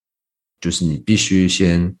就是你必须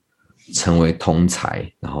先成为通才，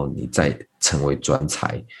然后你再成为专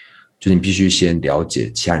才，就是你必须先了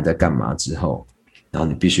解其他人在干嘛之后，然后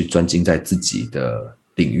你必须专精在自己的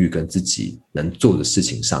领域跟自己能做的事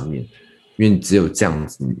情上面，因为你只有这样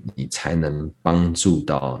子，你才能帮助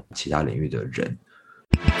到其他领域的人。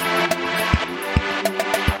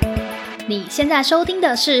你现在收听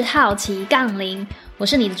的是好奇杠铃，我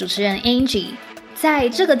是你的主持人 Angie。 在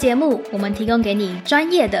这个节目，我们提供给你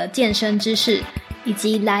专业的健身知识，以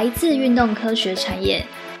及来自运动科学产业、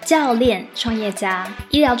教练、创业家、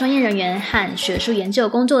医疗专业人员和学术研究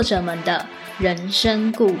工作者们的人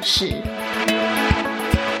生故事。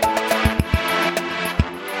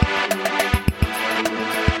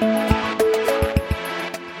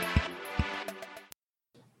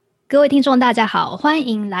各位听众大家好，欢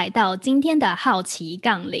迎来到今天的好奇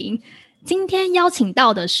杠铃。今天邀请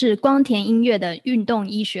到的是光田音乐的运动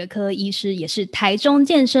医学科医师，也是台中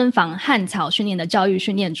健身房汉草训练的教育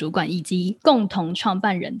训练主管，以及共同创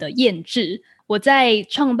办人的燕志。我在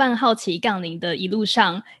创办好奇杠铃的一路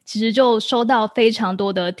上，其实就收到非常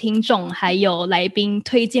多的听众还有来宾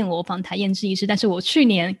推荐我访谈燕志医师，但是我去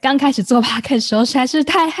年刚开始做 podcast 的时候实在是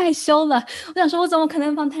太害羞了，我想说我怎么可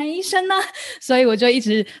能访谈医生呢？所以我就一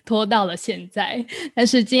直拖到了现在。但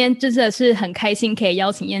是今天真的是很开心可以邀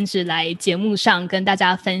请燕志来节目上跟大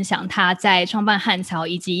家分享他在创办汉草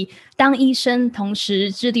以及当医生同时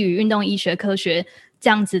致力于运动医学科学这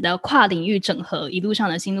样子的跨领域整合一路上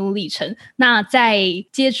的心路历程。那在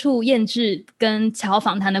接触燕志跟乔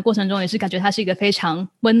访谈的过程中，也是感觉他是一个非常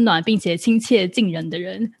温暖并且亲切近人的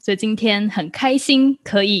人，所以今天很开心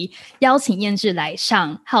可以邀请燕志来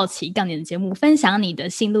上好奇杠铃的节目，分享你的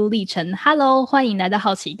心路历程。 Hello， 欢迎来到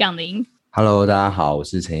好奇杠铃。 Hello， 大家好，我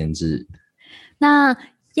是陈燕志。那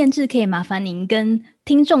燕志可以麻烦您跟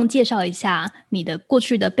听众介绍一下你的过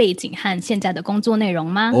去的背景和现在的工作内容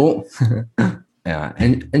吗？哎呀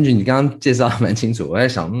Angie 你刚刚介绍蛮清楚，我在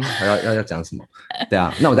想要讲什么。对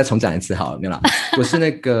啊，那我再重讲一次好了。没有啦，我是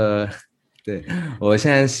对，我现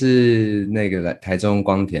在是台中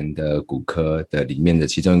光田的骨科的里面的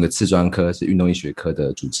其中一个次专科，是运动医学科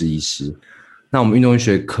的主治医师。那我们运动医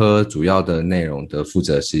学科主要的内容的负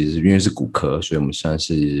责其实是因为是骨科，所以我们算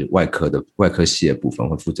是外科系的部分，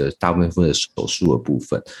会大部分负责手术的部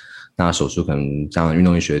分。那手术可能像运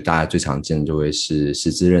动医学大家最常见的就会是十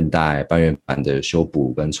字韧带半月板的修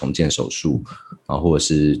补跟重建手术，然后或者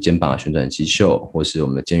是肩膀的旋转肌袖，或是我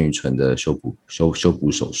们的肩盂唇的修补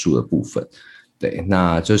手术的部分。对，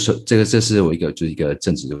那这是我一个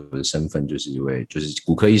正职的身份，就是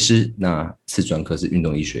骨科医师。那次专科是运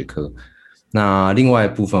动医学科。那另外一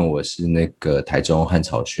部分我是台中汉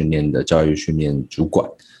草训练的教育训练主管，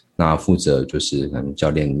那负责就是可能教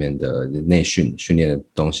练里面的内训练的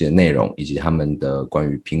东西的内容，以及他们的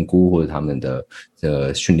关于评估或者他们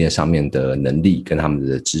的训练上面的能力跟他们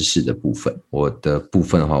的知识的部分。我的部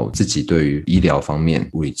分的话，我自己对于医疗方面、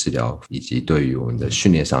物理治疗以及对于我们的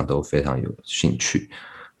训练上都非常有兴趣。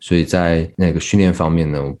所以在训练方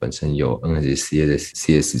面呢，我本身有 NSCA 的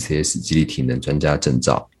CSCS 肌力体能专家证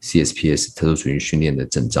照， CSPS 特殊族群训练的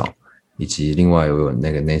证照，以及另外我有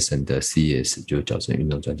NASM 的 CES 就是矫正运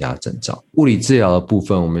动专家的证照。物理治疗的部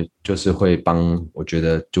分，我们就是会帮，我觉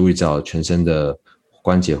得物理治疗全身的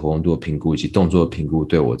关节活动度的评估以及动作的评估，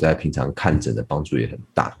对我在平常看诊的帮助也很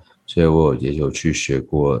大。所以我也有去学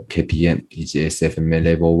过 KPM 以及 SFMA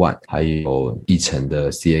Level 1， 还有议程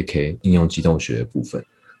的 CAK 应用机动学的部分。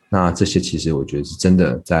那这些其实我觉得是真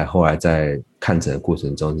的在后来在看诊的过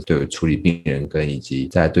程中，对于处理病人跟以及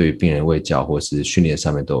在对于病人卫教或是训练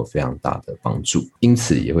上面都有非常大的帮助。因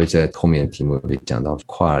此也会在后面的题目会讲到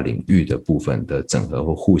跨领域的部分的整合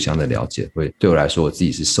或互相的了解，会对我来说我自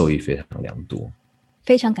己是受益非常良多。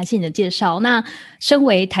非常感谢你的介绍。那身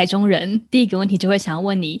为台中人，第一个问题就会想要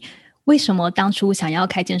问你，为什么当初想要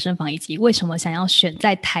开健身房，以及为什么想要选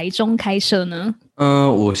在台中开设呢？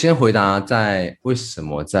我先回答为什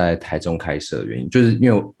么在台中开设的原因，就是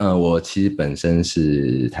因为我其实本身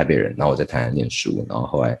是台北人，然后我在台南念书，然后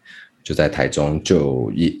后来就在台中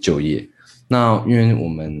就业。那因为我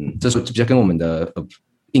们这时候比较跟我们的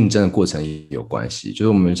应征的过程也有关系，就是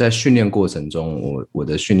我们在训练过程中，我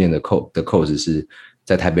的训练的course是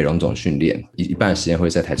在台北荣总训练，一半的时间会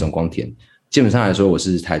在台中光田。基本上来说，我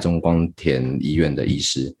是台中光田医院的医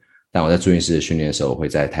师，但我在住院师的训练的时候，我会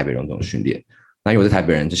在台北荣总训练。那因为我是台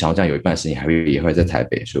北人，就想要这样有一半时间也会在台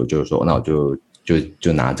北，所以我就说，那我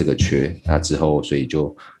就拿这个缺。那之后，所以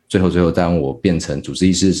就最后，当我变成主治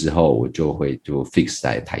医师之后，我就 fix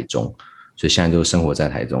在台中，所以现在就生活在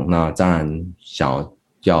台中。那当然想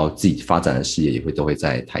要自己发展的事业都会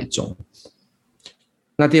在台中。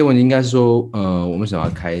那第二个问题应该是说，我们想要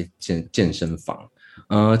开健身房。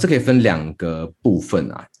这可以分2个部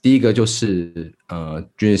分啊。第一个就是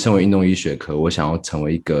就是身为运动医学科，我想要成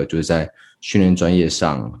为一个就是在训练专业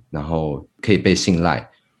上，然后可以被信赖，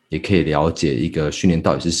也可以了解一个训练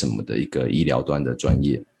到底是什么的一个医疗端的专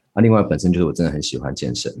业。另外本身就是我真的很喜欢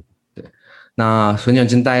健身，对。那很久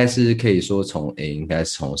大概是可以说应该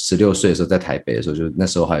是从16岁的时候在台北的时候，就那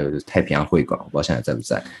时候还有太平洋会馆，我不知道现在在不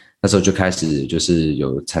在。那时候就开始就是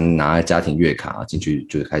才拿家庭月卡进去，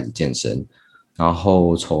就开始健身。然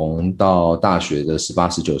后从到大学的18、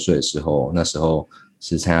19岁的时候，那时候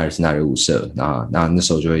是参加的是那热舞社，那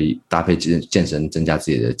时候就会搭配健身增加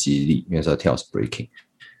自己的肌力，因为那时候跳是 breaking。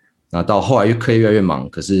那到后来课业越来越忙，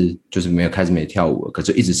可是就是开始没跳舞了，可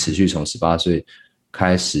是就一直持续从18岁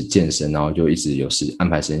开始健身，然后就一直有安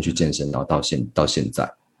排时间去健身，然后到现在，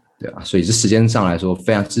对啊，所以这时间上来说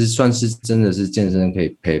非常，这算是真的是健身可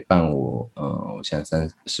以陪伴我，我现在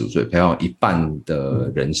35岁，陪伴我一半的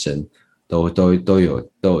人生。都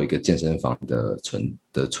有一个健身房的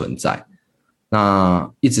存在。那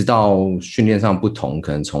一直到训练上不同，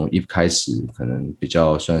可能从一开始可能比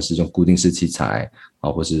较算是用固定式器材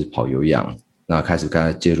或是跑有氧，那开始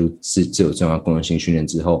介入自由重量功能性训练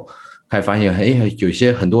之后，开始发现有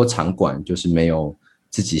些很多场馆就是没有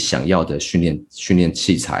自己想要的训练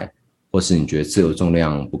器材，或是你觉得自由重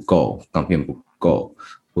量不够，杠片不够，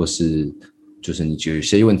或是就是你有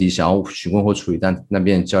些问题想要询问或处理，但那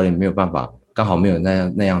边的教练没有办法，刚好没有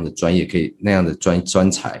那样的专业那样的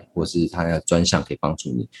专才，或是他的专项可以帮助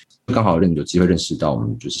你，刚好有机会认识到我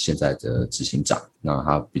们就是现在的执行长，那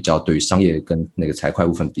他比较对于商业跟那个财会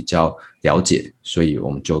部分比较了解，所以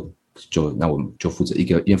我们就负责一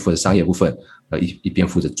边负责商业部分，一边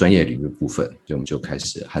负责专业领域部分，所以我们就开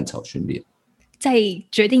始汉草训练。在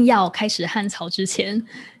决定要开始汉草之前，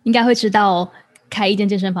应该会知道开一间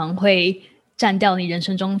健身房会占掉你人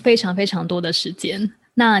生中非常非常多的时间。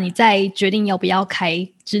那你在决定要不要开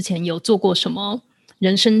之前，有做过什么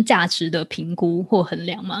人生价值的评估或衡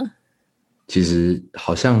量吗？其实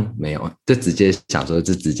好像没有，就直接想说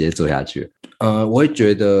就直接做下去。我会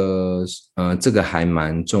觉得这个还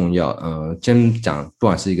蛮重要。先讲，不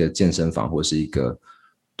管是一个健身房或是一个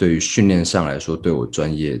对于训练上来说对我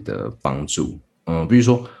专业的帮助。比如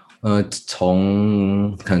说可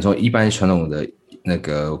能从一般传统的那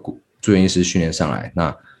个住院医师训练上来，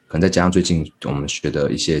那可能再加上最近我们学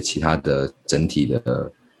的一些其他的整体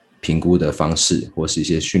的评估的方式，或是一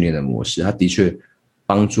些训练的模式，它的确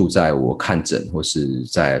帮助在我看诊或是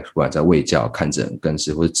不管在卫教看诊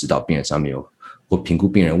或是指导病人上面或评估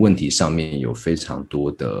病人问题上面有非常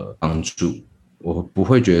多的帮助。我不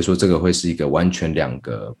会觉得说这个会是一个完全2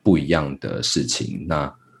个不一样的事情，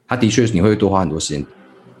那它的确你会多花很多时间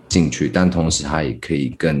进去，但同时它也可以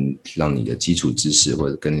更让你的基础知识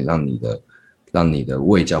或者让你的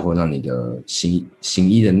卫教或让你的行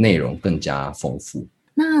医的内容更加丰富。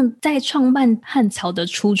那在创办汉草的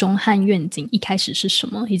初衷和愿景一开始是什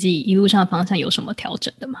么，以及一路上的方向有什么调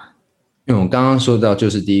整的吗？因为我刚刚说到，就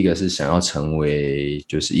是第一个是想要成为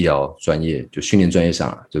就是医疗专业，就训练专业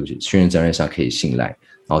上训练专业上可以信赖，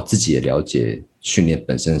然后自己也了解训练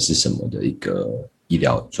本身是什么的一个医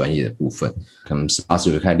疗专业的部分。可能18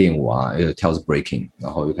岁就开始练舞又跳是 breaking，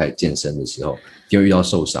 然后又开始健身的时候，又遇到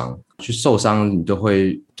受伤，受伤你就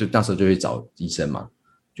那时候就会找医生嘛。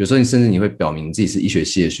有时候甚至你会表明自己是医学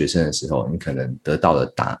系的学生的时候，你可能得到的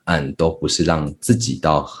答案都不是让自己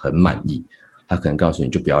到很满意，他可能告诉你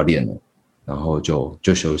就不要练了，然后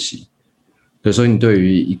就休息。所以你对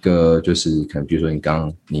于一个就是可能比如说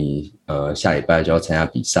你下礼拜就要参加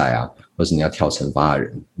比赛或是你要跳惩罚的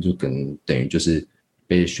人，就可能等于就是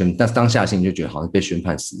但当下心就觉得好像被宣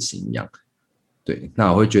判死刑一样。对，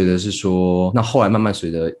那我会觉得是说，那后来慢慢随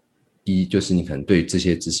着就是你可能对这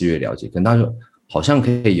些知识越了解，可能他说好像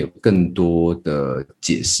可以有更多的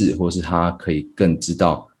解释，或是他可以更知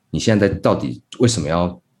道你现在到底为什么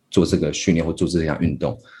要做这个训练或做这项运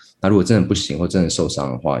动。那如果真的不行或真的受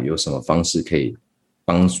伤的话，有什么方式可以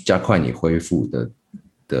加快你恢复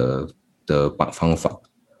的方法，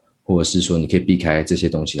或者是说你可以避开这些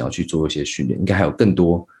东西，然后去做一些训练，应该还有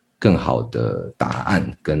更好的答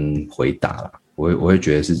案跟回答啦。我会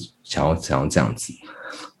觉得是想要这样子，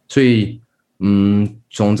所以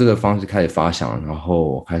从这个方式开始发想，然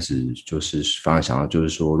后开始就是发想到就是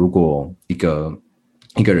说，如果一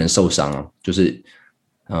个人受伤就是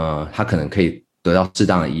他可能可以得到适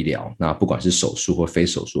当的医疗，那不管是手术或非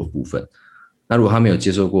手术的部分，那如果他没有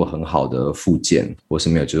接受过很好的复健，或是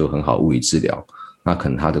没有接受很好的物理治疗，那可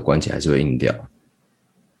能他的关节还是会硬掉，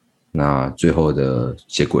那最后的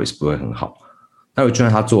结果也是不会很好。那就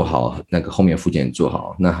算他做好那个后面复健做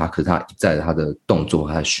好，那可是他在他的动作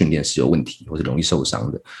他的训练是有问题，或是容易受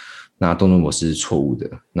伤的，那动作模式是错误的，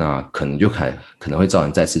那可能会造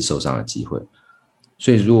成再次受伤的机会。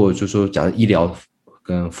所以如果就说假如医疗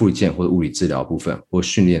跟复健或者物理治疗部分或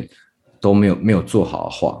训练都没有做好的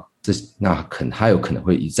话，那它有可能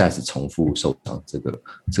会一再次重复受伤这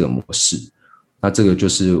个模式。那这个就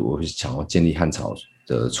是我想要建立汉朝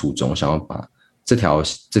的初衷，想要把这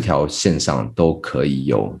条线上都可以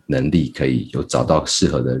有能力，可以有找到适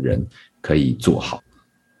合的人可以做好。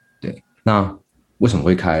对，那为什么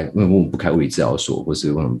不开物理治疗所，或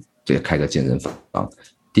是为什么开个健身房？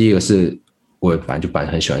第一个是我本来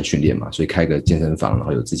很喜欢训练嘛，所以开个健身房，然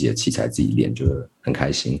后有自己的器材自己练，就很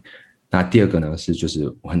开心。那第二个呢就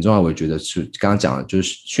是很重要，我觉得是刚刚讲的，就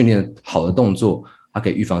是训练好的动作，它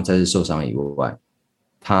可以预防再次受伤以外，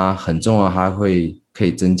它很重要，它可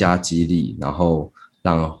以增加肌力，然后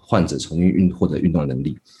让患者重新获得运动能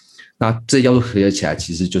力。那这要素合起来，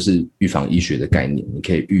其实就是预防医学的概念，你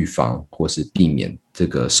可以预防或是避免这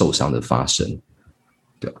个受伤的发生。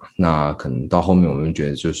对吧？那可能到后面我们觉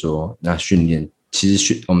得就是说，那训练其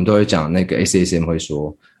实我们都会讲那个 ACSM 会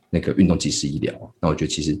说那个运动即是医疗。那我觉得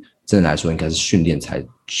其实真的来说，应该是训练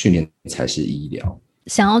才是医疗。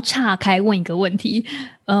想要岔开问一个问题，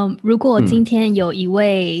如果今天有一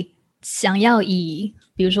位想要以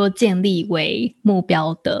比如说健力为目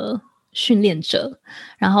标的训练者，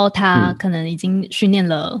然后他可能已经训练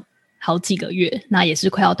了好几个月，那也是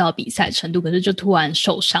快要到比赛程度，可是就突然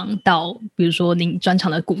受伤到比如说您专长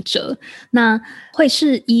的骨折，那会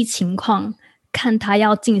是依情况看他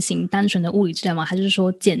要进行单纯的物理治疗吗？还是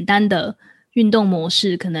说简单的运动模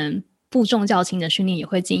式，可能负重较轻的训练也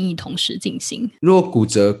会建议同时进行？如果骨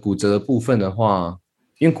折的部分的话，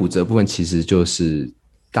因为骨折部分其实就是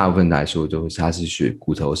大部分来说就是它是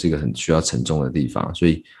骨头是一个很需要承重的地方，所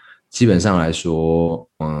以基本上来说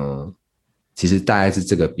其实大概是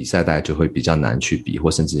这个比赛大概就会比较难去比，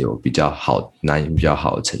或甚至有比较好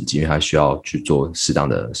的成绩，因为它需要去做适当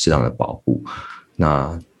的保护。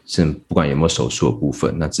那不管有没有手术的部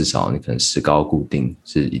分，那至少你可能石膏固定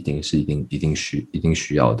是一定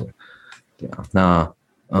需要的。对啊，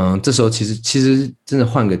那这时候其实真的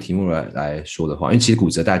换个题目来说的话，因为其实骨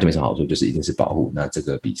折大家就没什么好说，就是一定是保护。那这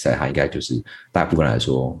个比赛它应该就是大部分来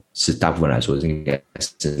说应该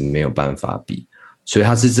是没有办法比。所以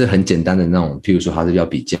它是很简单的那种，譬如说它是要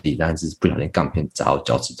比健力，但是不小心杠片砸到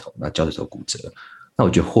脚趾头，那脚趾头骨折，那我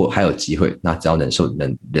觉得还有机会，那只要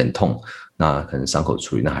忍痛，那可能伤口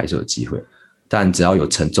处理，那还是有机会。但只要有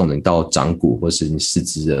沉重的，你到掌骨或是你四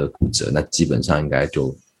肢的骨折，那基本上应该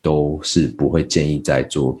就都是不会建议再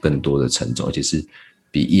做更多的沉重，而且是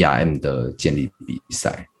比 ERM 的健力比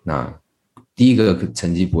赛。那第一个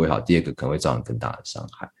成绩不会好，第二个可能会造成更大的伤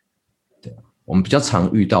害。我们比较常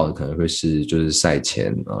遇到的可能会是就是赛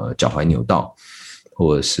前脚踝扭到，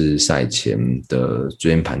或者是赛前的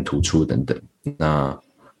椎间盘突出等等。那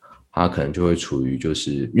他可能就会处于就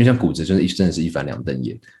是因为像骨折就是真的是一翻两瞪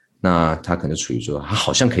眼，那他可能就处于说他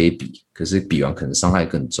好像可以比，可是比完可能伤害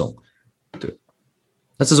更重。对，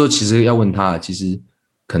那这时候其实要问他，其实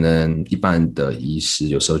可能一般的医师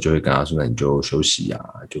有时候就会跟他说，那你就休息啊，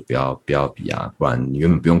就不要比啊，不然你原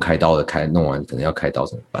本不用开刀的弄完可能要开刀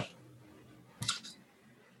怎么办？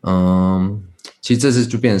其实这次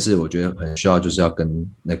就变成是我觉得很需要就是要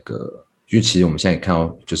跟那个，因为其实我们现在也看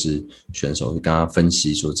到就是选手会跟他分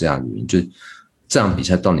析说这样的原因，就是这场比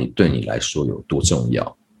赛到底对你来说有多重要。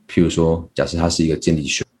譬如说假设他是一个健力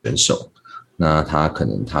选手，那他可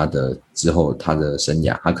能之后他的生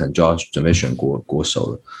涯他可能就要准备选国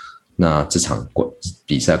手了，那这场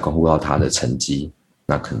比赛关乎到他的成绩，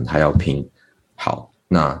那可能他要拼好，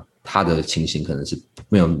那他的情形可能是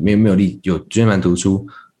没有力，有椎间盘突出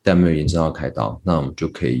但没有严重到开刀，那我们就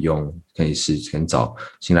可以找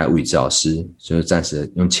新来物理治疗师，就是暂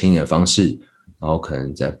时用轻一点的方式，然后可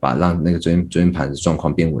能再让那个椎间盘的状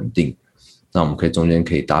况变稳定。那我们中间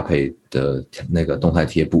可以搭配的那个动态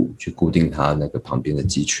贴布去固定它那个旁边的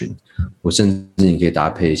肌群，或甚至你可以搭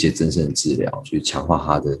配一些增生的治疗，去强化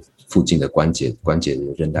它的附近的关节的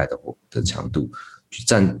韧带的强度，去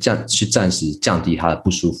暂时降低它的不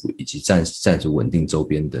舒服，以及暂时稳定周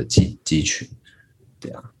边的肌群。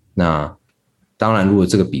对啊，那当然，如果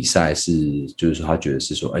这个比赛就是说他觉得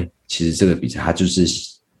是说，其实这个比赛他就是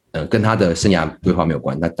跟他的生涯规划没有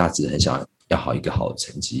关，他大致很想要一个好的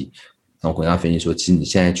成绩。然后我跟他分析说，其实你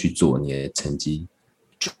现在去做，你的成绩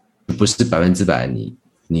就不是100%，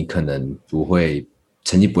你可能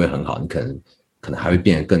成绩不会很好，你可能还会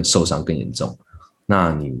变得更受伤更严重。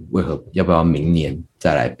那你要不要明年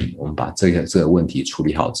再来比？我们把这个问题处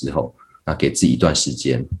理好之后，那给自己一段时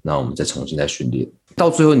间，那我们再重新训练。到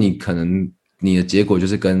最后你可能你的结果就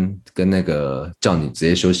是跟那个叫你直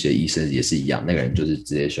接休息的医生也是一样，那个人就是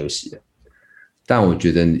直接休息的。但我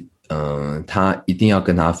觉得他一定要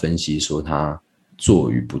跟他分析说他做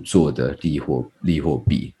与不做的利或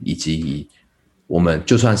弊，以及我们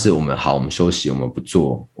就算是我们休息，我们不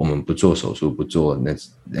做手术，不做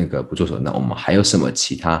不做手术，那我们还有什么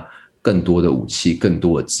其他更多的武器、更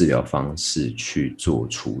多的治疗方式去做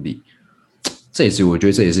处理？我觉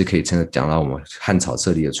得这也是可以讲到我们汉草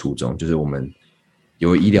设立的初衷，就是我们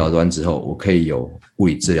有医疗端之后，我可以有物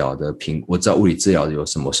理治疗的我知道物理治疗有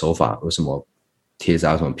什么手法，有什么贴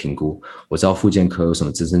扎，有什么评估，我知道复健科有什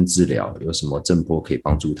么增生治疗，有什么震波可以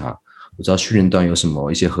帮助他，我知道训练端有什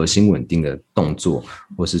么一些核心稳定的动作，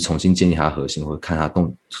或是重新建立他的核心，或者看他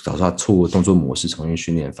找出他错误的动作模式，重新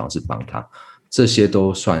训练的方式帮他，这些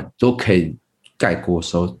都可以概括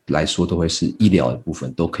来说，都会是医疗的部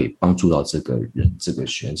分，都可以帮助到这个人这个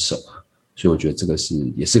选手。所以我觉得这个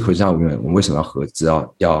也是回到我们为什么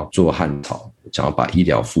要做汉草，想要把医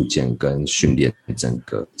疗复健跟训练整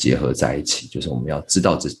个结合在一起，就是我们要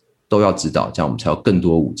都要知道，这样我们才有更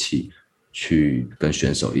多武器去跟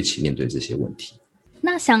选手一起面对这些问题。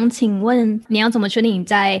那想请问你要怎么确定你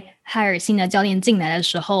在海新的教练进来的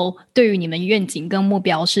时候，对于你们愿景跟目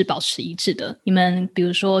标是保持一致的？你们比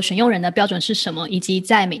如说选用人的标准是什么，以及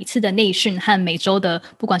在每次的内训和每周的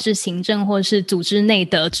不管是行政或是组织内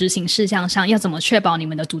的执行事项上，要怎么确保你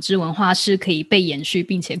们的组织文化是可以被延续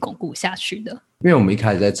并且巩固下去的？因为我们一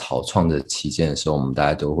开始在草创的期间的时候，我们大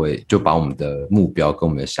家都会就把我们的目标跟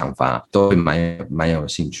我们的想法都会蛮有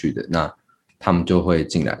兴趣的，那他们就会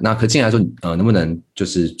进来，那可进来说能不能就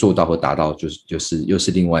是做到或达到，就是又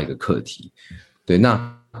是另外一个课题。对，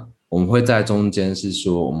那我们会在中间是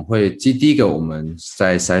说，我们会第一个我们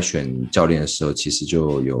在筛选教练的时候，其实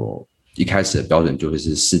就有一开始的标准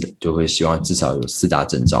就会希望至少有4大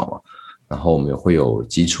证照嘛，然后我们会有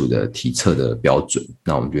基础的体测的标准，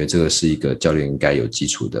那我们觉得这个是一个教练应该有基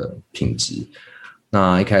础的品质。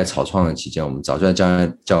那一开始草创的期间，我们早就在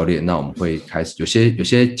教练，那我们会开始有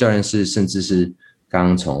些教练是甚至是刚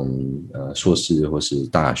刚从硕士或是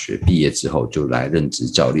大学毕业之后就来任职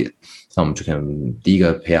教练，那我们就可能第一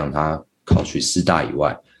个培养他考取4大以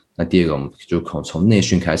外，那第二个我们就从内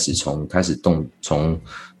训开始，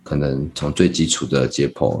可能从最基础的解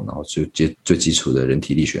剖，然后最基础的人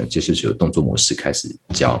体力学、最基础的动作模式开始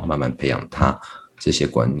教，慢慢培养他这些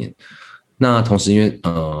观念。那同时因为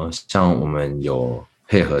像我们有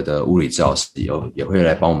配合的物理治疗师也会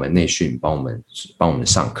来帮我们内训，帮我们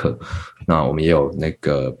上课，那我们也有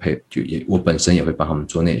我本身也会帮他们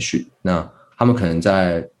做内训，那他们可能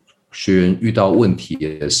在学员遇到问题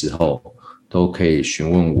的时候都可以询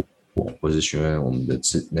问我，或是询问我们的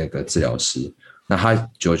治疗师，那他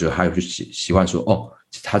久他有去习惯说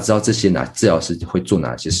他知道这些治疗师会做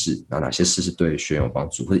哪些事，哪些事是对学员有帮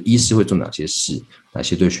助，或者医师会做哪些事，哪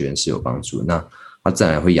些对学员是有帮助，那他自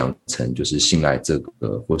然会养成就是信赖这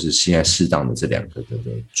个或是信赖适当的这2个的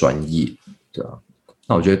专业，对啊。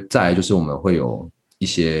那我觉得再来就是我们会有一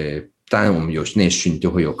些，当然我们有内训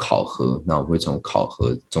就会有考核，那我们会从考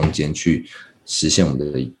核中间去实现我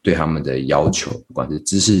们对他们的要求，不管是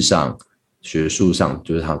知识上、学术上，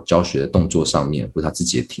就是他教学的动作上面，或者他自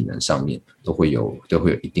己的体能上面，都会有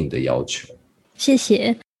一定的要求。谢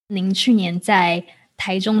谢。您去年在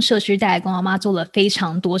台中社区带来公妈妈做了非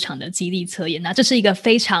常多场的肌力测验，那这是一个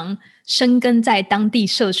非常深耕在当地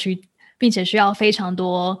社区，并且需要非常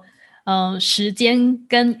多时间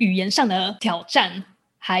跟语言上的挑战，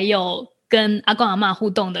还有跟阿公阿嬷互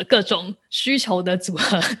动的各种需求的组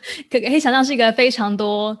合，可以想象是一个非常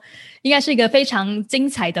多，应该是一个非常精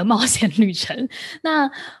彩的冒险旅程。那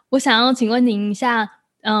我想要请问您一下，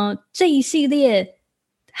这一系列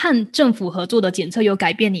和政府合作的检测有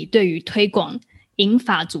改变你对于推广银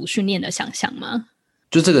发族训练的想象吗？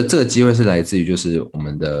就这个机会是来自于就是我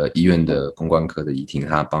们的医院的公关科的医庭，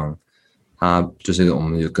他就是我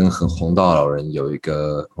们有跟红道老人有一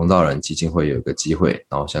个红道老人基金会有一个机会，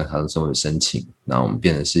然后向他们申请，那我们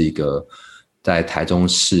变成是一个在台中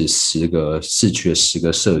市10个市区的10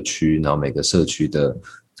个社区，然后每个社区的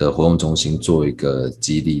活动中心做一个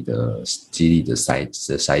激励的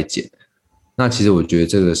筛检。那其实我觉得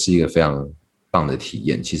这个是一个非常棒的体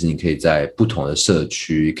验，其实你可以在不同的社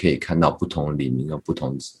区可以看到不同里面有不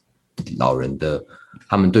同老人的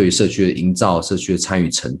他们对于社区的营造、社区的参与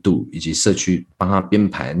程度，以及社区帮他编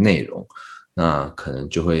排的内容，那可能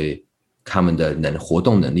就会他们的活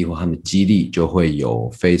动能力或他们的肌力就会有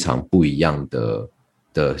非常不一样的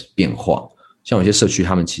变化。像有些社区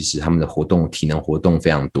他们其实他们的体能活动非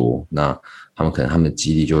常多，那他们可能他们的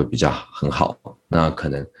肌力就会比较很好，那可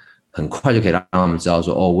能很快就可以让他们知道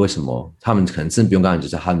说为什么他们可能真的不用跟他们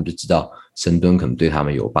他们就知道深蹲可能对他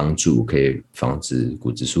们有帮助，可以防止骨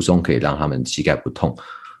质疏松，可以让他们膝盖不痛。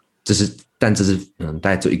这是但这是大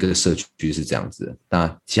概只有一个社区是这样子的。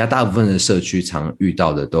那其他大部分的社区常遇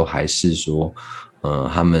到的都还是说，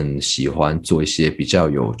他们喜欢做一些比较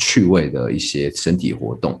有趣味的一些身体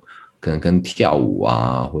活动，可能跟跳舞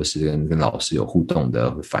啊，或是跟老师有互动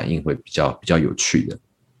的反应会比较有趣的。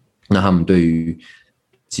那他们对于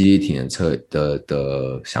肌力体能测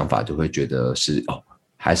的想法就会觉得是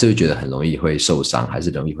还是会觉得很容易会受伤，还是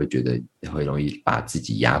会觉得会容易把自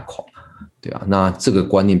己压垮，对啊。那这个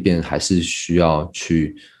观念变还是需要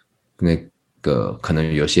去那个可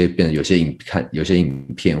能有些影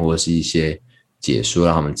片或者是一些解说，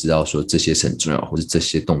让他们知道说这些是很重要，或是这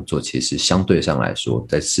些动作其实相对上来说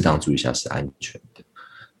在适当注意下是安全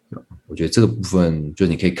的。我觉得这个部分就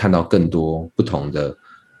你可以看到更多不同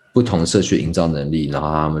的社区营造能力，然后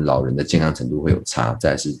他们老人的健康程度会有差，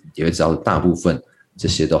再来是也会知道大部分这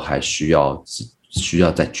些都还需要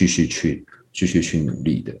再继续去努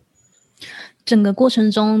力的。整个过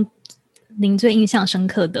程中您最印象深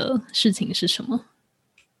刻的事情是什么？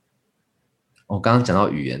我刚刚讲到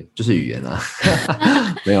语言，就是语言啊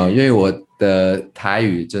没有，因为我的台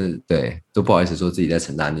语真的对都不好意思说自己在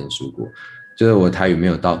成大念书过，就是我台语没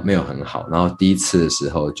有很好，然后第一次的时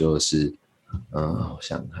候就是我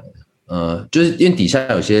想想看，就是因为底下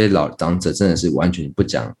有些老长者真的是完全不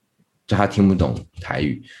讲，就他听不懂台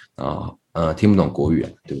语，然后听不懂国语啊，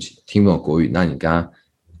对不起，听不懂国语，那你跟他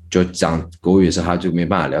就讲国语的时候，他就没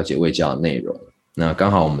办法了解卫教的内容。那刚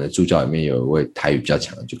好我们的助教里面有一位台语比较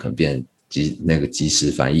强的，就可能变成即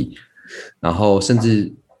时翻译，然后甚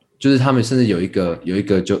至就是他们甚至有一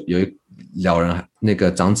老人那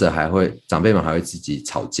个长辈们还会自己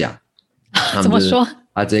吵架，怎么说？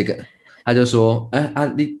他就说，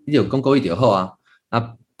你有讲国语就好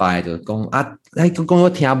啊，爸就讲讲我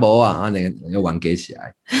听不啊，那个玩给起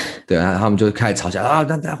来，对啊，他们就开始吵架啊，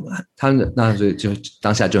那所以就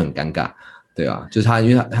当下就很尴尬，对啊，就是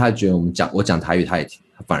因为他觉得我讲台语，他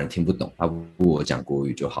反而听不懂，他不如我讲国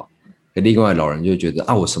语就好。另外老人就觉得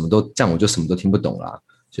我什么都这样，我就什么都听不懂啦，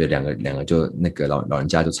所以两个就那个老人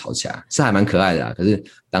家就吵起来，是还蛮可爱的啦。可是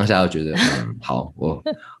当下就觉得好，我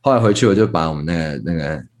后来回去我就把我们那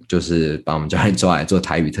个就是把我们教练抓来做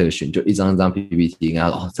台语特训，就一张 PPT 跟他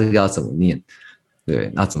说这个要怎么念，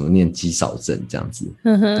对，要怎么念肌少症这样子。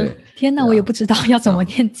对，天哪，我也不知道要怎么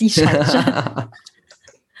念肌少症。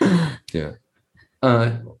对。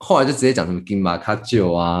后来就直接讲什么金马卡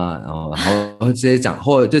旧啊，然后直接讲，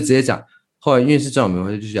后来因为是专有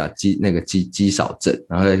名词，就讲肌少症，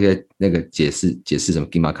然后那个解释什么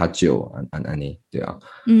金马卡旧啊，对啊，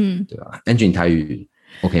对啊。Angie 你台语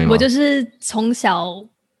OK 吗？我就是从小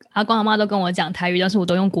阿公阿妈都跟我讲台语，但是我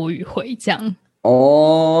都用国语回这样。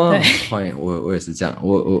对，欢迎我也是这样，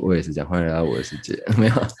我也是这样，欢迎来到我的世界，没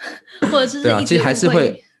有，或者是对啊，其实还是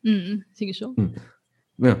会，请说，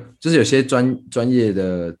没有，就是有些专业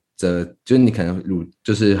的，就是你可能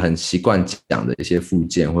就是很习惯讲的一些附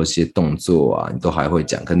件或一些动作啊，你都还会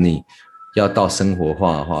讲，可你要到生活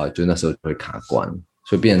化的话，就那时候就会卡关，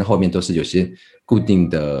所以变成后面都是有些固定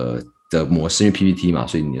的模式，因为 PPT 嘛，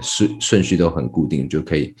所以你的顺序都很固定，就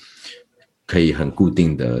可以很固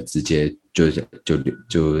定的直接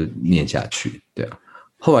就念下去，对啊。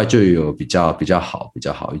后来就有比较好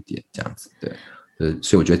一点这样子，对。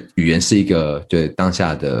所以我觉得语言是一个对当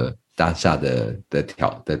下的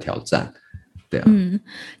挑战，对啊。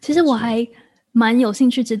其实我还蛮有兴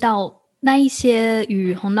趣知道那一些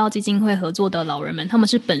与弘道基金会合作的老人们，他们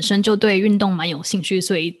是本身就对运动蛮有兴趣，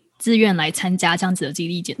所以自愿来参加这样子的肌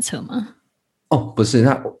力检测吗？不是，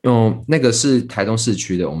那个是台东市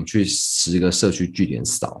区的，我们去10个社区据点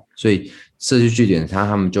扫，所以社区据点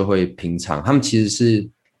他们就会平常，他们其实是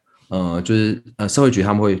就是社会局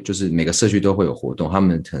他们会就是每个社区都会有活动，他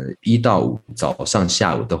们可能1到5早上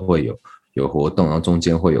下午都会有活动，然后中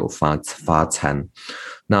间会有发餐，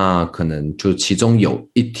那可能就其中有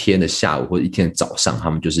一天的下午或者一天的早上，他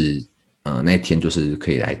们就是那一天就是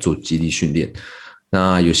可以来做肌力训练。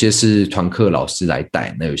那有些是团课老师来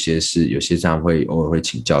带，那有些这样会偶尔会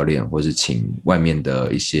请教练，或是请外面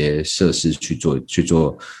的一些设施去做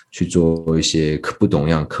一些不同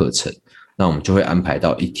样的课程。那我们就会安排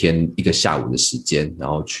到一个下午的时间，然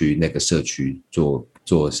后去那个社区做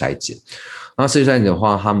筛检。那社区筛检的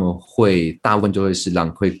话，他们大部分就会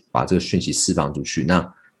会把这个讯息释放出去。那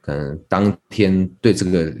可能当天对这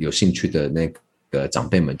个有兴趣的那个长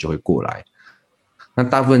辈们就会过来。那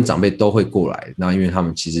大部分长辈都会过来，那因为他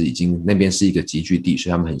们其实已经那边是一个集聚地，所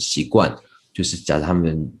以他们很习惯，就是假如他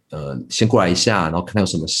们先过来一下，然后看到有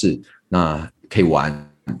什么事，那可以玩，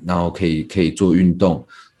然后可以做运动。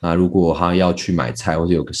那如果他要去买菜或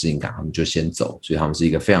者有个事情赶，他们就先走，所以他们是一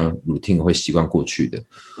个非常 routine 会习惯过去的。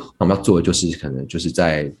那我们要做的就是可能就是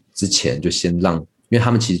在之前就先让因为他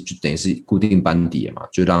们其实就等于是固定班底嘛，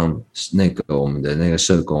就让我们的那个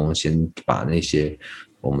社工先把那些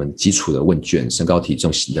我们基础的问卷，身高体重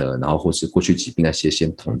的，然后或是过去疾病那些先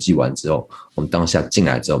统计完之后，我们当下进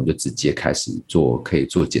来之后，我们就直接开始可以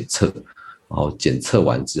做检测，然后检测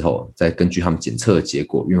完之后，再根据他们检测的结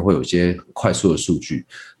果，因为会有一些快速的数据，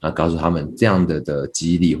然后告诉他们这样的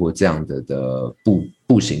记忆力或这样的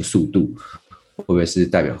步行速度，会不会是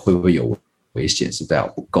代表会不会有危险，是代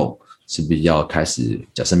表不够，是不是要开始，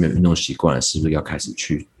假设没有运动习惯了，是不是要开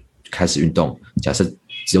始运动？假设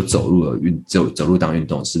只有走路当运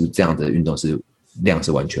动，是不是这样的运动量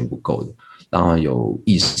是完全不够的？然后有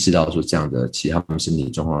意识到说这样的，其实他们身体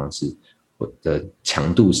状况的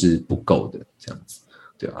强度是不够的，这样子，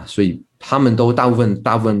对啊，所以他们都大部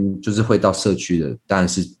分就是会到社区的，当然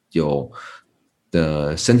是有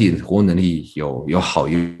的身体活动能力有好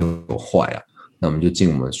也有坏啊。那我们就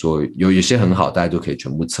尽我们说有些很好，大家都可以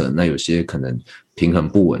全部测。那有些可能平衡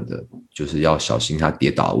不稳的，就是要小心他跌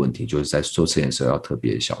倒的问题，就是在做测验的时候要特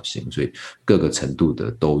别小心。所以各个程度的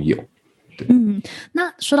都有。对，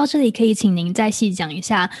那说到这里，可以请您再细讲一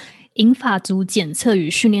下银发族检测与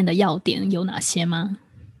训练的要点有哪些吗？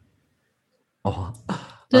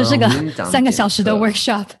这是个3个小时的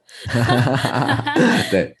workshop。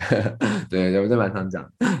对，我这蛮常讲。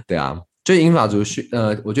对啊，就银发族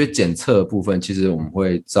我觉得检测的部分，其实我们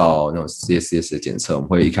会照那种 CSCS 的检测，我们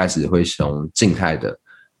会一开始会从静态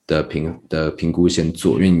的评估先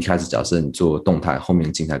做，因为你一开始假设你做动态，后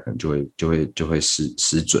面静态可能就会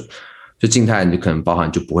失准。就静态你就可能包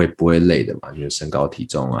含就不会累的嘛，就是身高体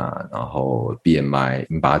重啊，然后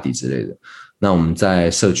BMI、InBody 之类的。那我们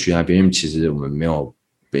在社区那边，因为其实我们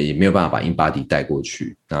也没有办法把 InBody 带过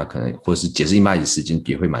去，那可能或是解释 InBody 时间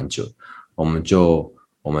也会蛮久，我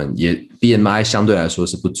们也 BMI 相对来说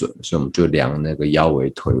是不准的，所以我们就量那个腰围、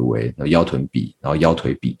腿围、腰臀比，然后腰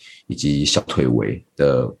腿比以及小腿围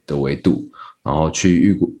的维度，然后去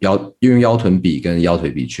预估用腰臀比跟腰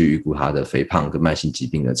腿比去预估他的肥胖跟慢性疾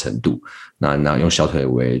病的程度，那用小腿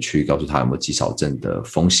围去告诉他有没有肌少症的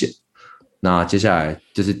风险。那接下来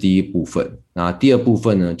这是第一部分，那第二部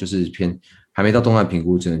分呢，就是还没到动态评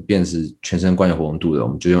估，变成是全身关节活动度的，我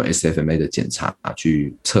们就用 SFMA 的检查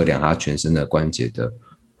去测量他全身的关节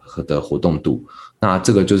的活动度。那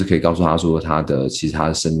这个就是可以告诉他说，其实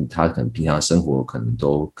他可能平常生活可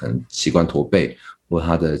能习惯驼背，或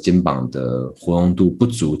他的肩膀的活动度不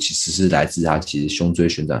足，其实是来自他其实胸椎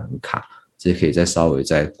旋转很卡，这可以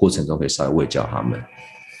在过程中可以稍微卫教他们。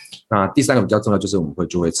那第三个比较重要就是我们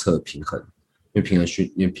就会测平衡。因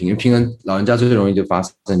为平衡老人家最容易就发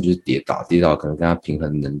生就是跌倒可能跟他平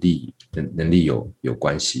衡能力有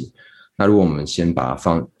关系。那如果我们先把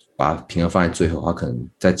平衡放在最后，他可能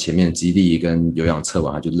在前面肌力跟有氧测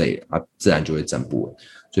完他就累了，他自然就会站不稳。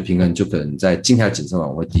所以平衡就可能在静态检测完，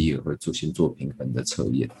我会第一个会先做平衡的测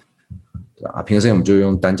验，对吧？平衡测验我们就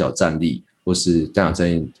用单脚站立，或是单脚站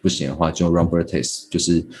立不行的话，就用 rumble test， 就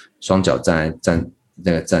是双脚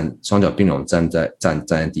双脚并拢站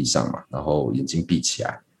在地上嘛，然后眼睛闭起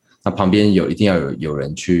来。那旁边一定要有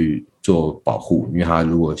人去做保护，因为他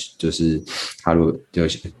如果就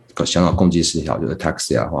小脑共济失调，就是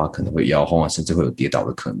ataxia 的话，可能会摇晃啊，甚至会有跌倒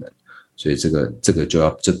的可能。所以这个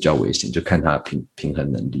就比较危险，就看他的平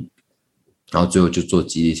衡能力。然后最后就做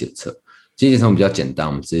肌力检测，肌力检测比较简单，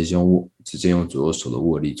我们直接用左右手的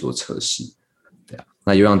握力做测试。对啊，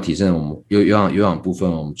那有氧提升，我们有氧部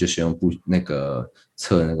分，我们就先用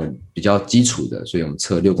测那个比较基础的，所以我们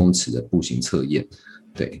测6公尺的步行测验。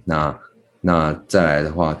对，那再来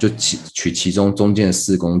的话，就取其中间的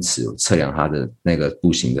4公尺，测量它的那个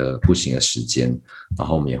步行的时间，然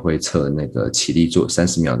后我们也会测那个起立做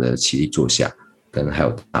30秒的起立坐下，跟还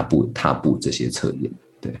有踏步这些测验。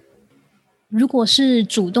对，如果是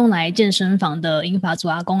主动来健身房的银发族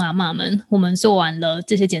阿公阿嬷们，我们做完了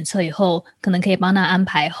这些检测以后，可能可以帮他安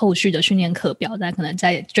排后续的训练课表，再可能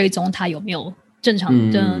再追踪他有没有正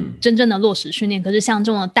常的真正的落实训练。可是像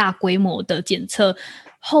这种大规模的检测，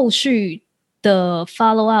后续的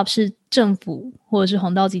follow up 是政府或者是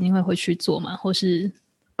红道基金会去做吗？或是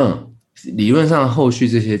理论上后续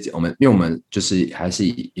这些因为我们就是还是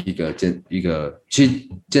一个其实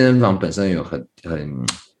健身房本身有很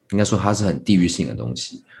应该说它是很地域性的东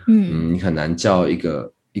西。你很难叫一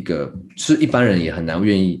个是一般人也很难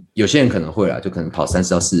愿意，有些人可能会啦，就可能跑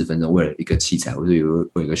30到40分钟为了一个器材，或者有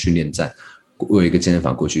一个训练站，为了一个健身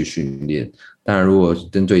房过去训练。当然如果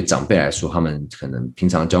针对长辈来说，他们可能平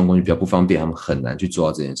常交通工具比较不方便，他们很难去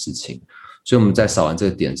做到这件事情。所以我们在扫完这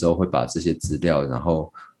个点之后，会把这些资料然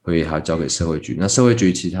后会还交给社会局。那社会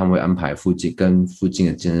局其实他们会安排跟附近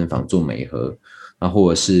的健身房做媒合，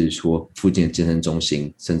或者是说附近的健身中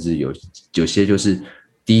心，甚至有些就是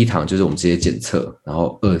第一堂就是我们这些检测，然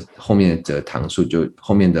后后面的堂数就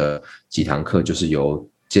后面的几堂课就是由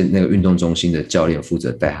那个运动中心的教练负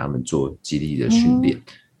责带他们做肌力的训练。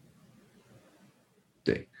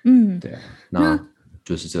对，对啊，那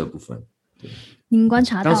就是这个部分。对，您观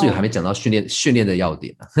察到，当时还没讲到训练的要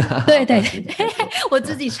点对，我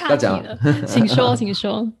自己岔题了，请说，请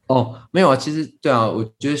说。没有啊，其实对啊，我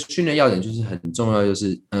觉得训练要点就是很重要，就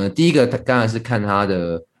是第一个当然是看他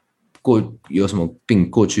的有什么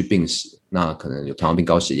过去病史，那可能有糖尿病、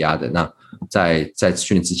高血压的，那在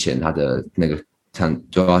训练之前，他的那个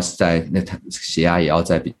就要是在那血压也要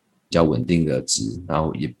在比较稳定的值，然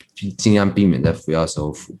后也尽量避免在服药之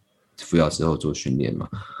后做训练嘛。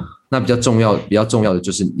那比较重要的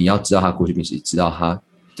就是你要知道他过去病史，知道他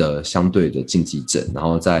的相对的禁忌症，然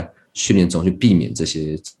后在训练中去避免这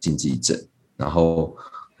些禁忌症，然后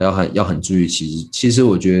要很注意。其实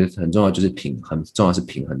我觉得很重要就是很重要是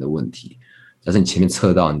平衡的问题。假设你前面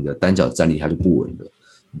测到你的单脚站立它就不稳了，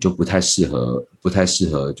你就不太适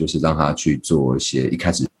合就是让他去做一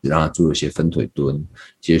开始让他做一些分腿蹲，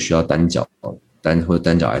其实需要单脚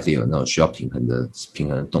ICL 那种需要平衡的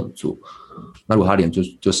动作。那如果他连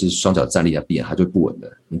就是双脚站立的臂他就不稳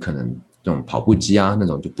了，你可能这种跑步机啊那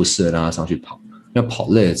种就不适合让他上去跑，因为跑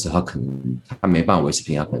累了之后他没办法维持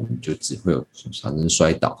平衡，他可能就只会有产生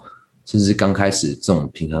摔倒，甚至刚开始这种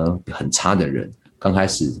平衡很差的人，刚开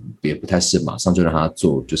始也不太适合马上就让他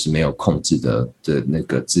做就是没有控制的那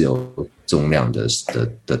个自由重量的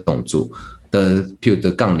动作譬如的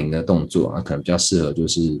杠铃的动作可能比较适合就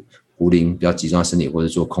是壶铃比较集中在身体，或者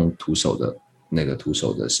做徒手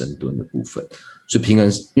的深蹲的部分。所以平衡，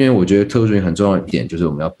因为我觉得特殊训练很重要的一点就是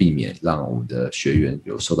我们要避免让我们的学员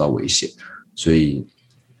有受到危险，所以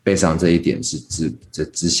背上这一点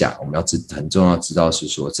之下，我们要很重要知道是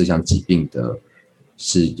说这项疾病的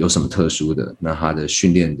是有什么特殊的，那它的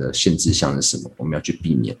训练的限制项是什么，我们要去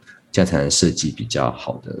避免，这样才能设计比较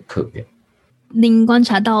好的课表。您观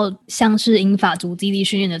察到像是银发族肌力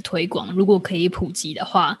训练的推广，如果可以普及的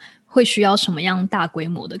话，会需要什么样大规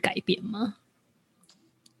模的改变吗？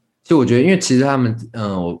其实我觉得，因为其实他们，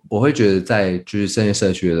我会觉得在就是这些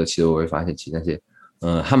社区的，其实我会发现，其实那些，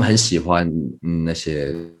他们很喜欢那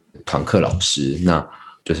些团课老师，那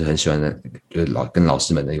就是很喜欢就是跟老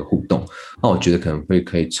师们的一个互动。那我觉得可能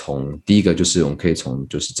可以从第一个就是我们可以从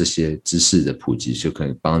就是这些知识的普及，就可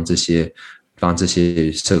以帮这些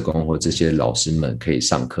社工或这些老师们可以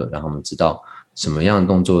上课，让他们知道什么样的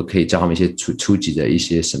动作可以教他们一些初级的一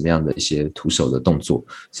些什么样的一些徒手的动作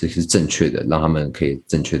是正确的，让他们可以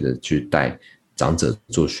正确的去带长者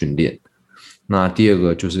做训练。那第二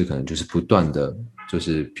个就是可能就是不断的就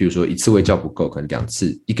是譬如说一次卫教不够，可能2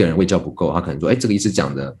次一个人卫教不够，他可能说这个医师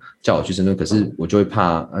讲的叫我去深蹲，可是我就会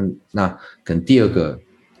怕那可能第2个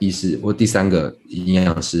医师或第3个营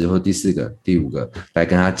养师或第4个第5个来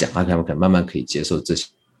跟他讲，他可能慢慢可以接受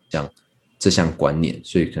这项观念，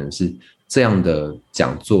所以可能是这样的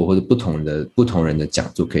讲座或者不同人的讲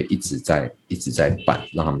座可以一直在办，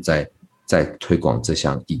让他们在推广这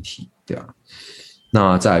项议题，对吧？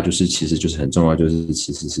那再来就是其实就是很重要，就是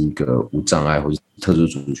其实是一个无障碍或者特殊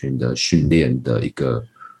族群的训练的一个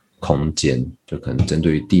空间，就可能针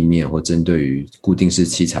对于地面或针对于固定式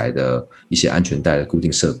器材的一些安全带的固定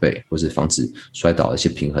设备，或是防止摔倒的一些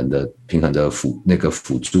平衡的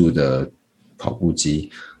辅助的跑步机，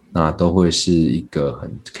那都会是一个很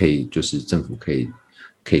可以就是政府可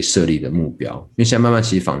以设立的目标。因为现在慢慢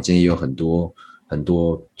其实坊间也有很多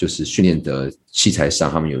就是训练的器材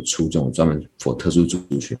上，他们有出这种专门 for 特殊族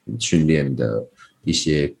群训练的一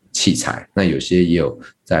些器材，那有些也有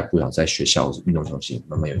不少在学校运动中心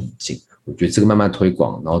慢慢有引进。我觉得这个慢慢推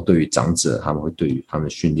广，然后对于长者他们会对于他们的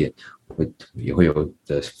训练也会有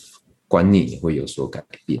的观念也会有所改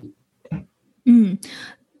变。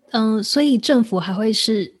所以政府还会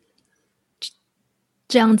是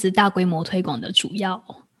这样子大规模推广的主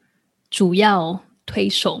要推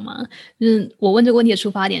手吗？就是我问这个问题的出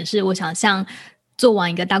发点是，我想像做完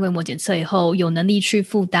一个大规模检测以后，有能力去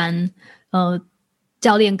负担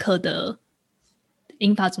教练课的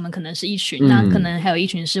银发族们可能是一群，那可能还有一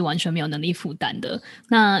群是完全没有能力负担的。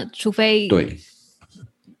那除非对，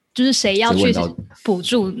就是谁要去补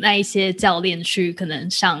助那一些教练去可能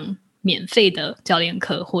上免费的教练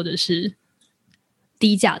课，或者是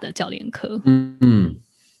低价的教练课。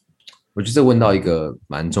我觉得这问到一个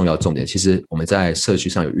蛮重要的重点。其实我们在社区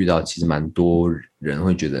上有遇到，其实蛮多人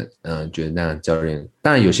会觉得那样教练，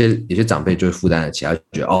当然有些长辈就会负担得起，他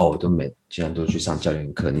觉得我都既然都去上教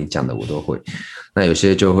练课，你讲的我都会。那有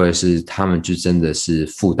些就会是他们就真的是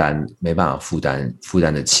没办法负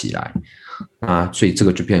担得起来。所以这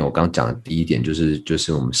个就变成我刚刚讲的第一点，就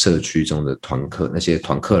是我们社区中的团课，那些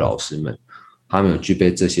团课老师们，他们有具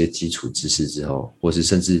备这些基础知识之后，或是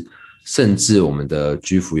甚至我们的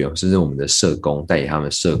居服员，甚至我们的社工带领他们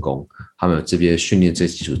社工，他们有这边训练这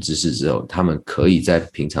些基础知识之后，他们可以在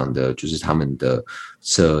平常的就是他们的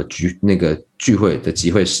那个聚会的集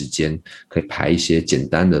会时间，可以排一些简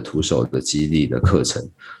单的徒手的肌力的课程，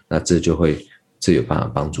那这有办法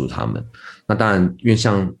帮助他们。那当然，因为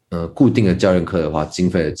像固定的教练课的话，经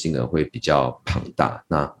费的金额会比较庞大。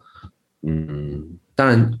那当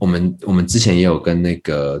然我们之前也有跟那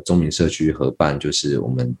个中民社区合办，就是我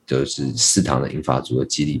们就是4堂的英法族的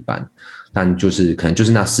激励班，但就是可能就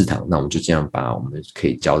是那4堂，那我们就这样把我们可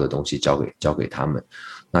以教的东西教给他们。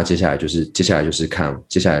那接下来就是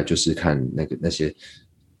看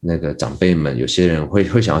那个长辈们，有些人会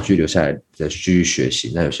想要留下来的继续学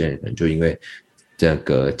习，那有些人可能就因为这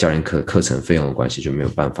个教练课程费用的关系，就没有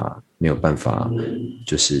办法，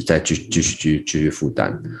就是再继续负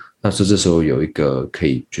担。那所以这时候有一个可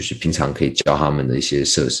以就是平常可以教他们的一些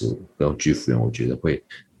设施，跟居服员，我觉得会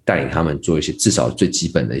带领他们做一些至少最基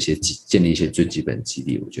本的一些建立一些最基本的肌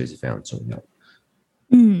力，我觉得是非常重要的。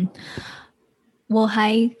我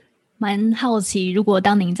还蛮好奇，如果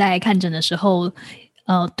当您在看诊的时候，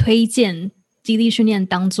推荐肌力训练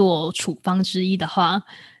当做处方之一的话，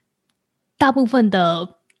大部分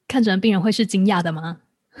的看诊的病人会是惊讶的吗？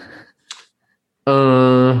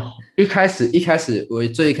一开始我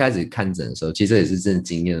最一开始看诊的时候，其实也是真的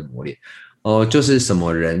经验的磨练。就是什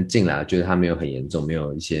么人进来觉得他没有很严重，没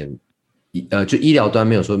有一些就医疗端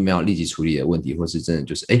没有说没有立即处理的问题，或是真的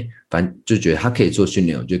就是反正就觉得他可以做训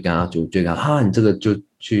练，我就跟他你这个就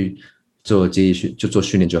去做肌力就做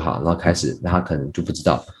训练就好。然后开始他可能就不知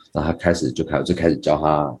道，然后他开始教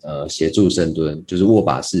他协助深蹲，就是握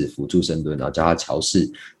把式辅助深蹲，然后教他桥式，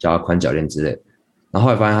教他宽脚链之类。然后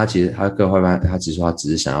后来发现他其实他只是说他只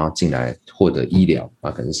是想要进来获得医疗，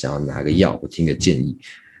可能想要拿个药或听个建议，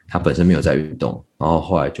他本身没有在运动。然后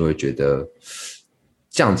后来就会觉得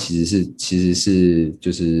这样其实是就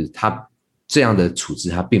是他这样的处置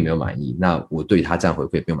他并没有满意，那我对他这样回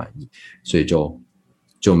馈也没有满意，所以就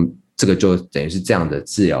这个就等于是这样的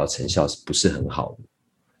治疗成效是不是很好的。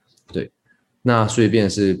对，那所以变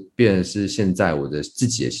成是现在我的自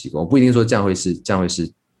己的习惯，我不一定说这样会是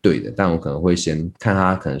对的，但我可能会先看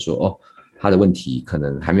他可能说他的问题可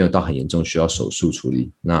能还没有到很严重需要手术处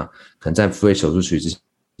理，那可能在非手术处理之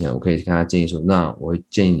前，我可以跟他建议说，那我会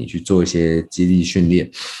建议你去做一些肌力训练。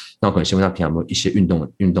那我可能先问他平常有没有一些运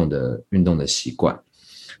动的习惯。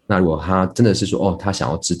那如果他真的是说他想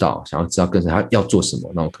要知道更深他要做什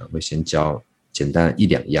么，那我可能会先教简单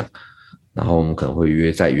1-2样，然后我们可能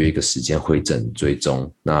会再约一个时间会诊追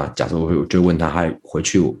踪。那假设我就问他回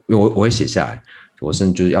去，因为我会写下来，我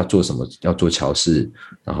甚至就是要做什么，要做桥式，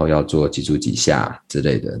然后要做几组几下之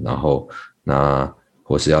类的，然后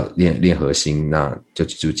或是要练核心，那就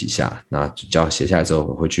几组几下，那就写下来之后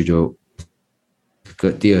回去就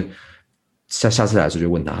下次来的时候就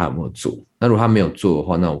问他有没有做。那如果他没有做的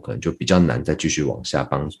话，那我可能就比较难再继续往下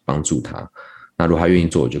帮助他。那如果他愿意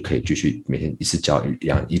做，我就可以继续每天一次教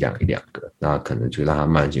一两个，那可能就让他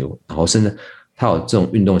慢慢进入。然后甚至他有这种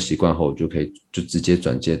运动习惯后，我就可以就直接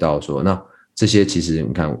转接到说，那这些其实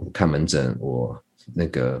你看门诊，我那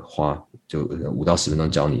个花就5到10分钟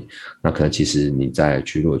教你，那可能其实你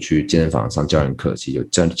如果去健身房上教练课，其实有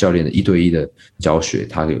教练的1对1的教学，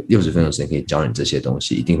他有60分钟的时间可以教你这些东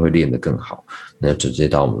西，一定会练得更好。那直接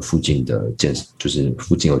到我们附近的就是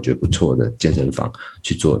附近我觉得不错的健身房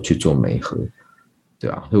去做媒合，对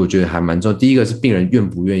啊，所以我觉得还蛮重要。第一个是病人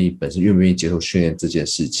本身愿不愿意接受训练这件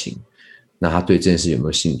事情，那他对这件事有没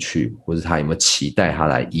有兴趣，或者他有没有期待他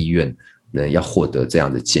来医院要获得这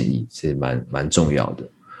样的建议，是蛮重要的，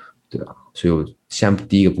对啊。所以我现在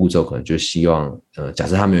第一个步骤可能就希望，假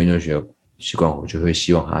设他没有运动习惯，我就会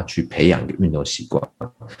希望他去培养一个运动习惯。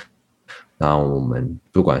那我们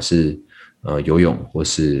不管是游泳或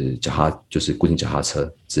是就是固定脚踏车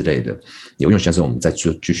之类的，游泳像是我们再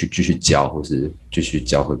继续教，或是继续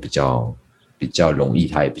教会比较容易，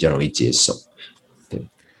他也比较容易接受。对。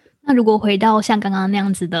那如果回到像刚刚那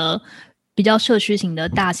样子的比较社区型的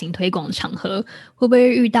大型推广场合，会不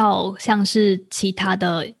会遇到像是其他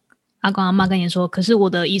的阿公阿嬷跟你说，可是我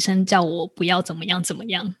的医生叫我不要怎么样怎么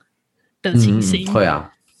样的情形？会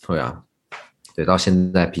啊，对，到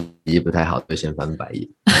现在脾气不太好，就先翻白眼。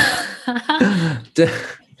对，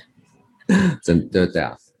对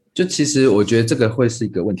啊，就其实我觉得这个会是一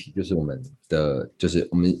个问题，就是我们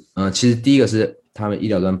其实第一个是他们医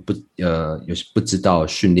疗端有些不知道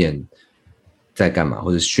训练在干嘛，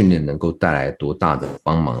或者训练能够带来多大的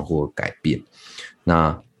帮忙或改变。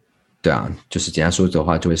那对啊，就是简单说的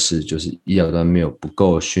话，就是医疗端没有不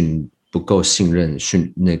够信任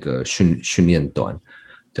训练端，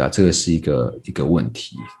对啊，这个是一个问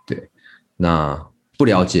题。对，那不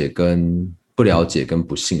了解跟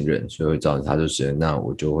不信任，所以会造成他就觉得，那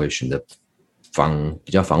我就会选择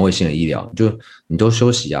比较防卫性的医疗，就你都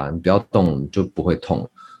休息啊，你不要动，你就不会痛。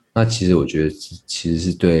那其实我觉得其实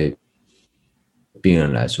是对病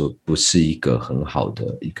人来说不是一个很好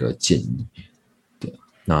的一个建议。对，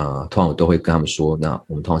那通常我都会跟他们说，那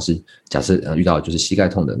我们通常是假设遇到就是膝盖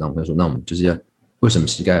痛的，那我们会说，那我们就是要为什么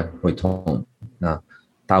膝盖会痛？那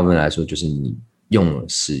大部分来说就是你用了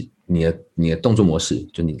是你的动作模式，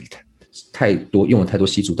就你用了太多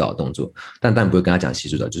膝主导的动作，但当然不会跟他讲膝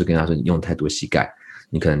主导，就是跟他说你用了太多膝盖，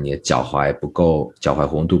你可能你的脚踝不够，脚踝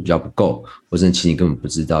活动度比较不够，或者其实你根本不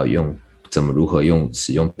知道如何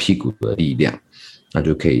使用屁股的力量，那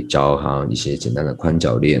就可以教他一些简单的宽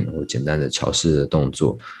脚链或简单的桥式的动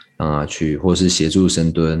作，让他去，或是协助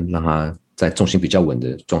深蹲，让他在重心比较稳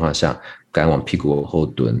的状况下，敢往屁股后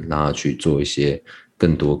蹲，让他去做一些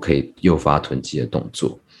更多可以诱发臀肌的动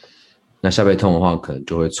作。那下背痛的话，可能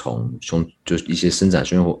就会从就是一些伸展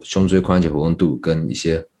胸椎髋关节活动度跟一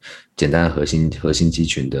些简单的核心肌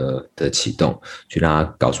群的启动，去让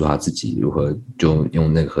他告诉他自己如何就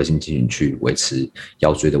用那个核心肌群去维持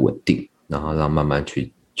腰椎的稳定，然后让慢慢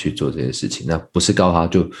去做这些事情。那不是告诉他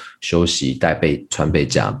就休息穿背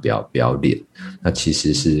架不要练，那其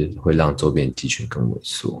实是会让周边肌群更萎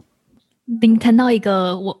缩。您谈到一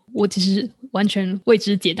个我其实完全未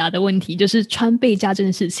知解答的问题，就是穿背架这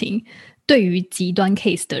件事情对于极端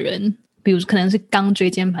case 的人，比如可能是刚椎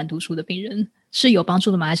间盘突出的病人，是有帮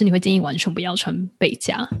助的吗？还是你会建议完全不要穿背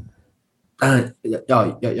架？当然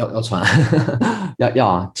要穿要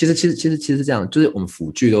啊，其实是这样，就是我们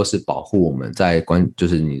辅具都是保护我们就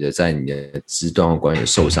是在你的肢端或关节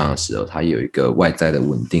受伤的时候，它有一个外在的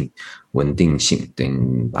稳定性，等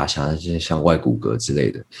于把它想象像外骨骼之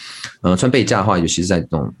类的。穿背架的话，尤其是在这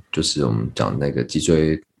种就是我们讲那个脊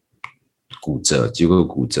椎骨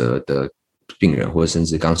折的病人，或者甚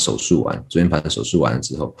至刚手术完椎间盘手术完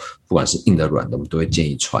之后，不管是硬的软的，我们都会建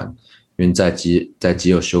议穿，因为在肌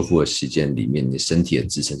肉修复的时间里面，你身体的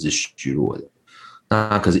支撑是虚弱的。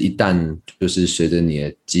那可是，一旦就是随着你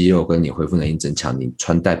的肌肉跟你恢复能力增强，你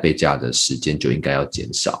穿戴背架的时间就应该要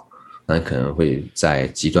减少。那可能会在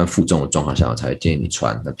极端负重的状况下，我才会建议你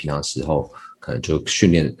穿。那平常时候可能就甚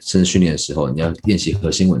至训练的时候，你要练习核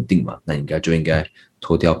心稳定嘛，那应该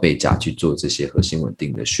脱掉背架去做这些核心稳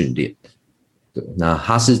定的训练。对，那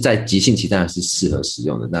它是在急性期当然是适合使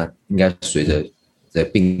用的，那应该随着在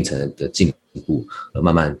病程的进步而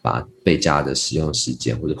慢慢把背架的使用时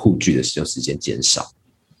间或者护具的使用时间减少。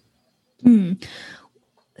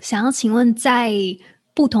想要请问在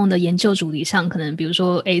不同的研究主题上，可能比如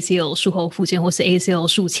说 ACL 术后复健或是 ACL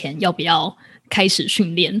术前要不要开始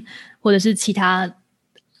训练，或者是其他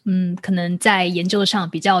可能在研究上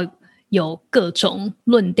比较有各种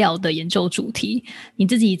论调的研究主题，你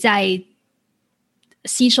自己在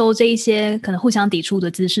吸收这一些可能互相抵触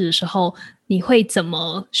的知识的时候，你会怎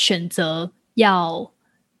么选择要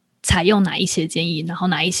采用哪一些建议，然后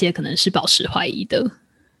哪一些可能是保持怀疑的？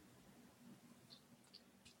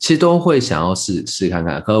其实都会想要试看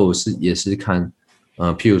看，可是我也是看，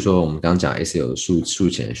譬如说我们刚刚讲 ACL 的术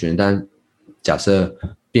前的训练，但假设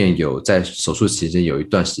病人有在手术期间有一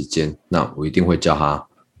段时间，那我一定会叫他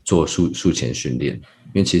做术前训练，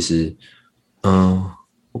因为其实，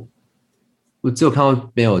我只有看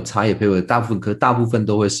到没有差异配合，大部分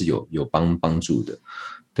都会是有帮助的，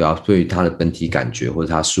对啊，对于他的本体感觉或者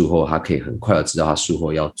他术后，他可以很快的知道他术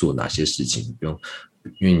后要做哪些事情，不用。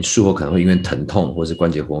因为你术后可能会因为疼痛或是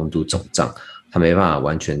关节活动度肿胀，他没办法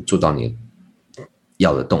完全做到你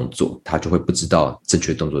要的动作，他就会不知道正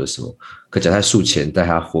确动作是什么。可假在术前，在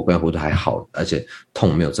他关节活动还好，而且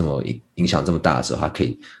痛没有这么影响这么大的时候，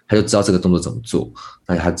他就知道这个动作怎么做，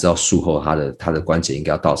那他知道术后他的关节应该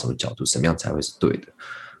要到什么角度，什么样才会是对的，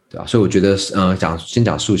对吧？所以我觉得，先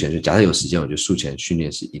讲术前，就假设有时间，我觉得术前训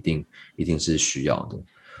练是一定是需要的。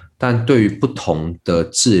但对于不同的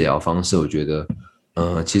治疗方式，我觉得。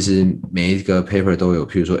其实每一个 paper 都有，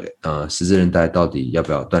譬如说，十字韧带到底要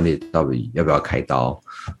不要断裂，到底要不要开刀？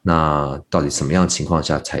那到底什么样的情况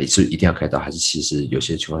下才是一定要开刀，还是其实有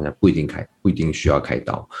些情况下不一定需要开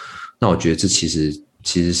刀？那我觉得这其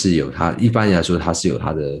实是有它，一般来说它是有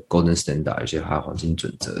它的 golden standard， 有些它的黄金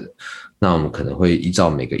准则的。那我们可能会依照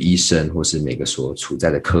每个医生或是每个所处在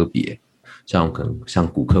的科别，像可能像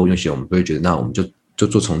骨科医学，我们不会觉得那我们就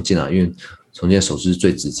做重建啊，因为重建手术是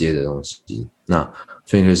最直接的东西。那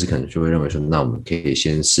专业医师可能就会认为说，那我们可以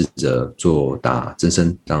先试着做打增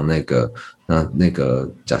生，让那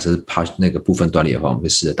个假设怕那个部分断裂的话，我们会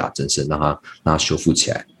试着打增生，让它修复起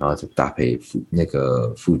来，然后再搭配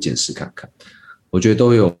复健试看看。我觉得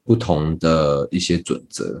都有不同的一些准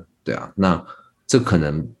则，对啊，那这可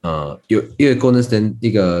能有一个 golden standard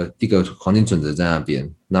一个黄金准则在那边，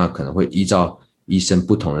那可能会依照医生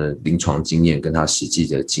不同的临床经验跟他实际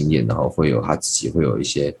的经验，然后会有他自己会有一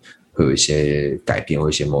些改变，会有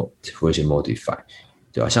一些 modify，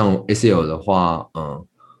 对吧？像 ACL 的话，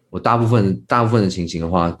我大部分的情形的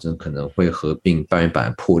话，真可能会合并半月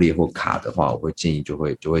板破裂或卡的话，我会建议就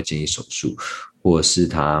会建议手术，或者是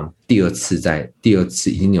他第二次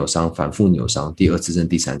已经扭伤，反复扭伤，第二次甚至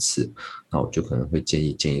第三次，那我就可能会建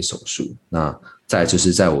议手术。那再来就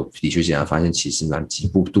是在我理学检查发现，其实脊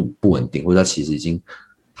部度不稳定，或者他其实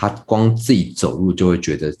他光自己走路就会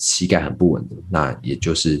觉得膝盖很不稳定，那也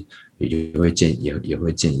会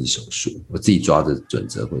建议手术。我自己抓的准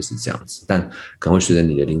则会是这样子，但可能会随着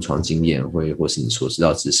你的临床经验或是你所知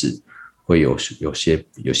道知识会有些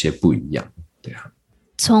不一样，对啊。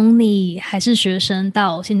从你还是学生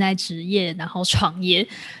到现在职业，然后创业，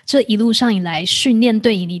这一路上以来，训练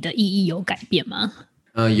对于你的意义有改变吗？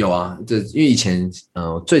有啊，因为以前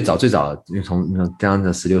最早，因为从刚刚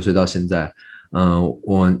的16岁到现在，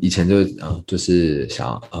我以前就是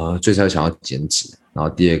最早想要减脂，然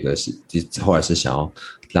后第二个是后来是想要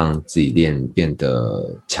让自己变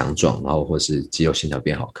得强壮，然后或是肌肉线条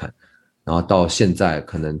变好看，然后到现在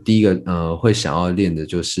可能第一个会想要练的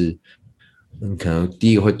就是。可能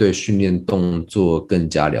第一个会对训练动作更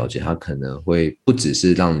加了解，它可能会不只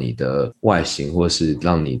是让你的外形或是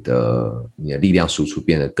让你的力量输出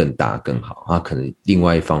变得更大更好，它可能另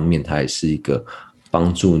外一方面它也是一个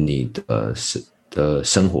帮助你的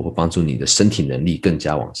生活或帮助你的身体能力更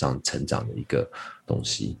加往上成长的一个东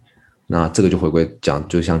西。那这个就回归讲，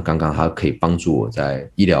就像刚刚它可以帮助我在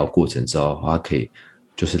医疗过程之后，它可以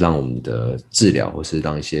就是让我们的治疗或是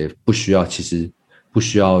让一些不需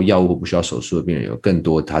要药物或不需要手术的病人有更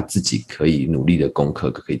多他自己可以努力的功课，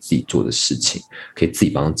可以自己做的事情，可以自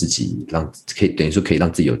己帮自己等于说可以让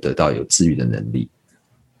自己得到有治愈的能力，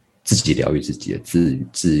自己疗愈自己的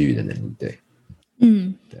治愈的能力，对，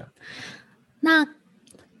对啊。那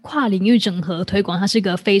跨领域整合推广，它是一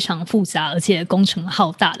个非常复杂而且工程浩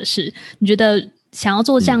大的事。你觉得想要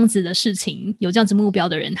做这样子的事情，有这样子目标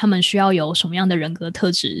的人，他们需要有什么样的人格特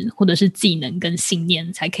质，或者是技能跟信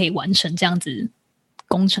念，才可以完成这样子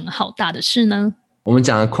工程浩大的事呢？我们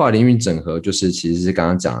讲的跨领域整合，就是其实是刚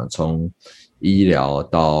刚讲的，从医疗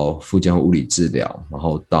到复健物理治疗，然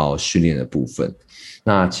后到训练的部分。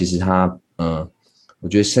那其实我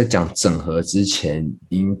觉得在讲整合之前，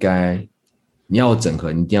你要整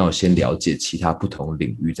合，你一定要先了解其他不同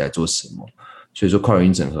领域在做什么。所以说跨领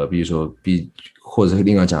域整合，比如说或者是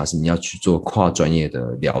另外讲的是，你要去做跨专业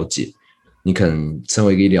的了解。你可能身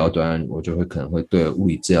为一个医疗端，我就可能会对物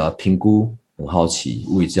理治疗评估很好奇，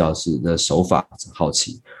物理治疗师的手法很好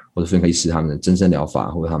奇，或者妇产科医师他们的增生疗法，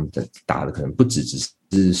或者他们打的可能不只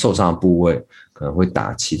是受伤的部位，可能会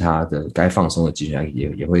打其他的该放松的肌群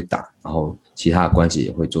也会打，然后其他的关节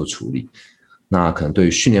也会做处理。那可能对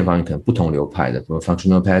于训练方面，可能不同流派的，比如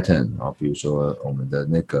functional pattern， 然后比如说我们的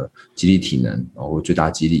那个肌力体能，或最大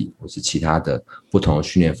肌力，或是其他的不同的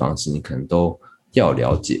训练方式，你可能都要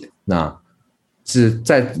了解。那是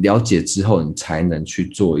在了解之后，你才能去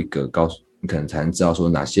做一个你可能才能知道说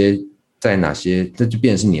在哪些，这就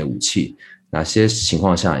变成是你的武器，哪些情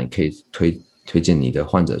况下你可以推荐你的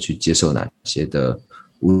患者去接受哪些的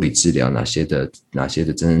物理治疗，哪些的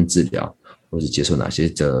增生治疗，或是接受哪些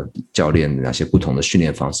的教练，哪些不同的训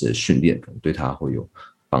练方式的训练，可能对他会有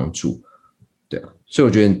帮助。对啊，所以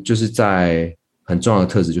我觉得就是在很重要的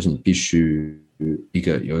特质，就是你必须有一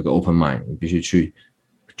个 open mind， 你必须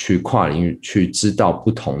去跨领域，去知道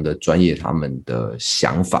不同的专业他们的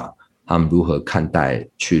想法，他们如何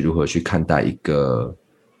去看待一个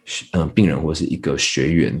病人或是一个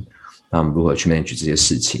学员，他们如何去 manage 这些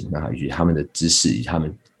事情，那以及他们的知识，以及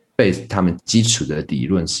他们基础的理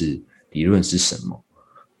论是什么？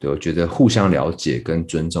对，我觉得互相了解跟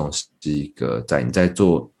尊重是一个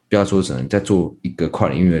不要说什么，在做一个跨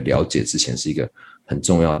领域的了解之前，是一个很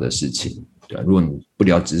重要的事情。对啊，如果你不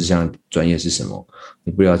了解这项专业是什么，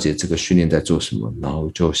你不了解这个训练在做什么，然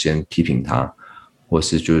后就先批评他，或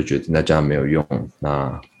是就是觉得那这样没有用，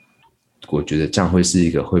那我觉得这样会是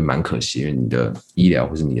一个会蛮可惜，因为你的医疗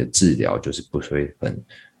或是你的治疗就是不会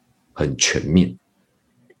很全面。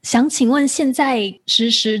想请问，现在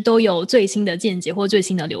时都有最新的见解或最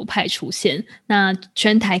新的流派出现，那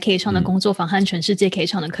全台可以上的工作坊和全世界可以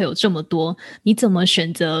上的课有这么多，你怎么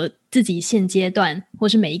选择自己现阶段或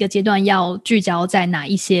是每一个阶段要聚焦在哪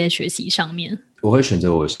一些学习上面？我会选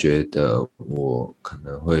择我觉得我可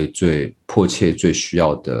能会最迫切最需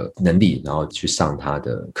要的能力，然后去上他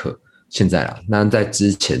的课。现在啦，那在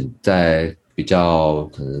之前在比较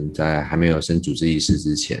可能在还没有升主治医师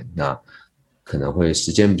之前，那可能会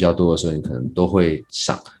时间比较多的时候，你可能都会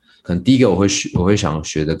上。可能第一个我会想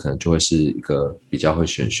学的，可能就会是一个比较会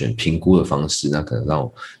选评估的方式，那可能让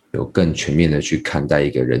我有更全面的去看待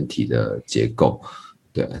一个人体的结构。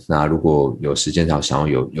对，那如果有时间想要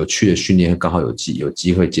有趣的训练，刚好有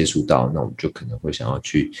机会接触到，那我们就可能会想要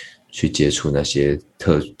去接触那些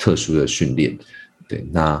特殊的训练。对，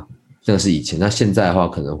那这是以前，那现在的话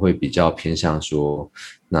可能会比较偏向说，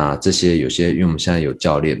那这些有些，因为我们现在有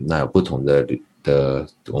教练，那有不同的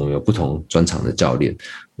我们有不同专长的教练，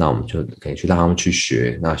那我们就可以去让他们去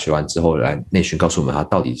学，那学完之后来内训告诉我们它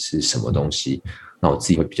到底是什么东西。那我自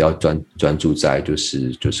己会比较专注在就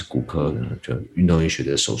是骨科就运动医学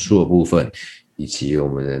的手术的部分，以及我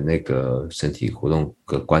们的那个身体活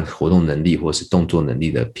动能力或是动作能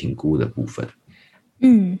力的评估的部分。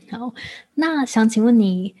好，那想请问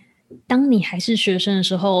你，当你还是学生的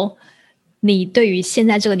时候，你对于现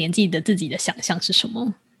在这个年纪的自己的想象是什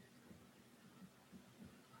么？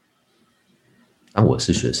当我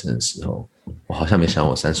是学生的时候，我好像没想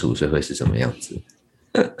我35岁会是什么样子。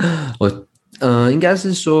应该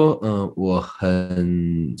是说，我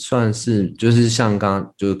很算是就是像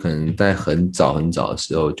刚就是可能在很早的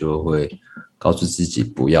时候就会告诉自己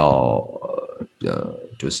不要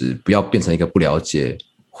就是不要变成一个不了解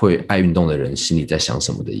会爱运动的人心里在想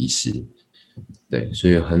什么的医师。对，所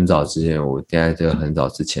以很早之前，我在这个很早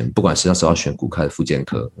之前，不管是那时候要选骨科的复健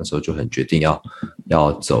科，那时候就很决定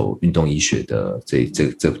要走运动医学的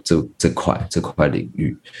这块领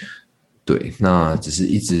域。对，那只是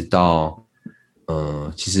一直到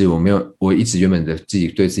其实我一直原本的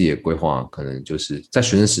对自己的规划，可能就是在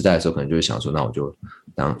学生时代的时候，可能就会想说，那我就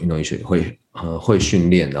当运动医学会训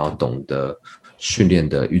练，然后懂得训练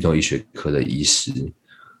的运动医学科的医师。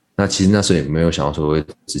那其实那时候也没有想到说会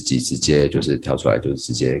自己直接就是跳出来，就是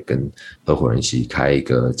直接跟合伙人一起开一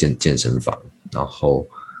个健身房，然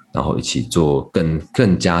后一起做更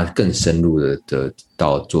深入的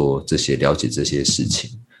到做了解这些事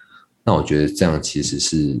情。那我觉得这样其实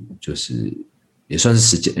是就是也算是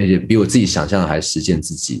实践，而且比我自己想象的还实践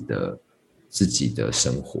自己的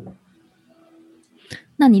生活。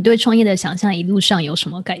那你对创业的想象一路上有什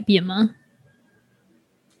么改变吗？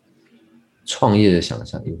创业的想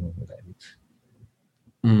象一路上有改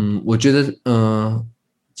变，我觉得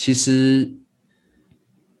其实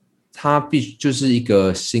它就是一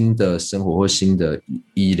个新的生活或新的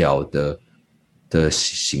医疗的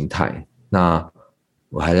形态。那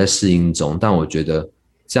我还在适应中，但我觉得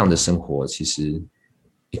这样的生活其实，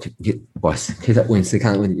不好意思，可以再问一次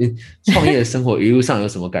看问题。因为创业的生活一路上有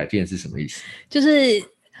什么改变是什么意思？就是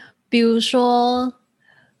比如说，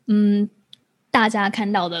大家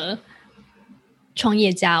看到的创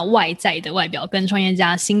业家外在的外表跟创业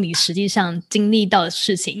家心里实际上经历到的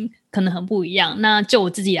事情可能很不一样。那就我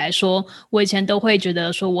自己来说，我以前都会觉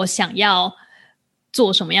得说我想要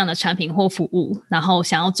做什么样的产品或服务，然后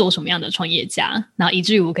想要做什么样的创业家，然后以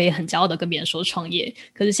至于我可以很骄傲的跟别人说创业。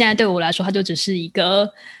可是现在对我来说，它就只是一个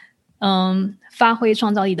发挥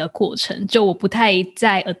创造力的过程。就我不太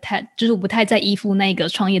在就是我不太在依附那个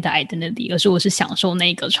创业的 identity， 而是我是享受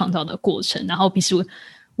那个创造的过程。然后比如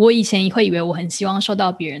我以前会以为我很希望受到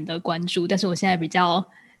别人的关注，但是我现在比较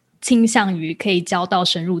倾向于可以交到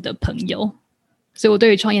深入的朋友。所以我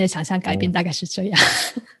对于创业的想象改变大概是这样。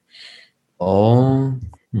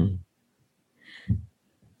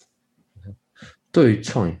对于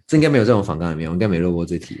创业，这应该没有这种访谈里面，我应该没录过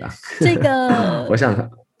这题吧？这个我想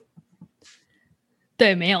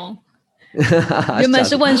对，没有。原本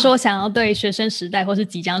是问说想要对学生时代或是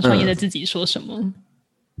即将创业的自己说什么。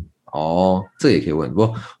这也可以问。不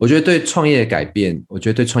过我觉得对创业改变，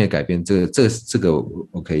这个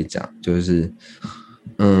我可以讲，就是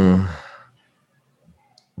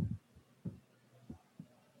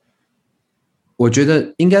我觉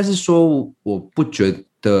得应该是说，我不觉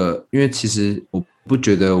得，因为其实我不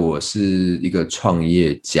觉得我是一个创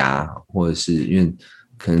业家，或者是因为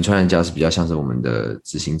可能创业家是比较像是我们的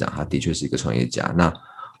执行长，他的确是一个创业家。那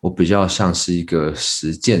我比较像是一个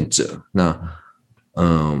实践者。那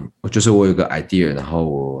就是我有个 idea， 然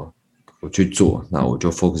后我去做，那我就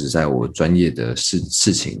focus 在我专业的事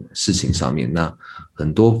情上面。那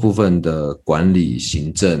很多部分的管理、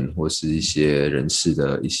行政或是一些人事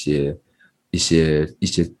的一些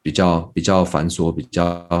比较繁琐、比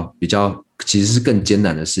较其实是更艰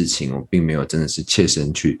难的事情，我并没有真的是切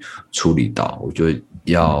身去处理到。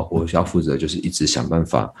我要负责就是一直想办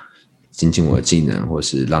法精进我的技能，或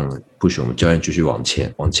是让 push 我们教练继续往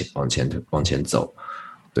前走。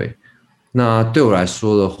对，那对我来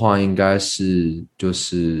说的话，应该是就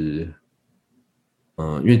是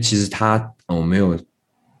因为其实我没有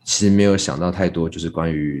其实没有想到太多，就是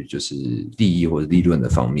关于就是利益或者利润的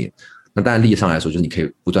方面。那当然，利益上来说，就是你可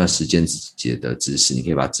以不断实践自己的知识，你可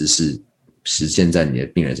以把知识实践在你的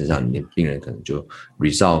病人身上，你的病人可能就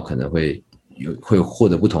result 可能会获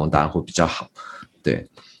得不同的答案，会比较好。对，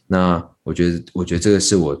那我觉得这个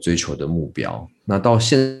是我追求的目标。那到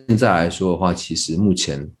现在来说的话，其实目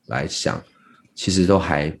前来想，其实都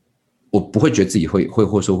还，我不会觉得自己会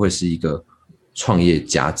或者说会是一个创业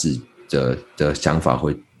家的想法，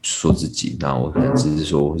会说自己。那我可能只是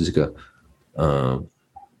说我是个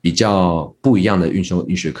比较不一样的运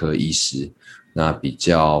学科医师，那比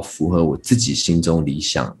较符合我自己心中理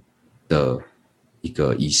想的一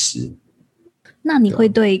个医师。那你会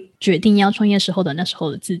对决定要创业时候的那时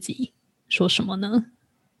候的自己说什么呢？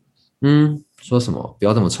说什么？不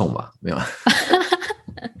要这么冲吧，没有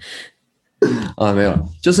没有，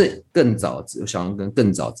就是更早，我想要跟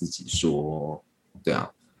更早自己说，对啊，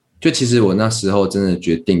就其实我那时候真的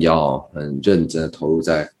决定要很认真的投入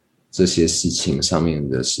在这些事情上面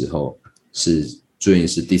的时候，是住院医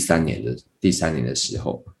师第三年的时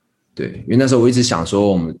候，对，因为那时候我一直想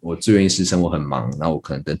说，我住院医师生活很忙，然后我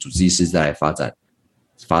可能等主治医师再来发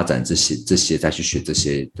展这些再去学这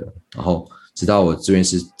些的，然后直到我住院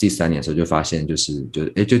师第3年的时候，就发现就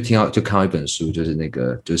看到一本书，就是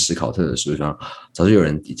就是史考特的书上，早就有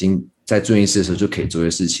人已经在住院医师的时候就可以做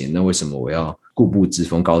的事情，那为什么我要固步自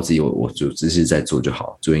封，告诉自己我主治医师在做就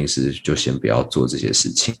好，住院医师就先不要做这些事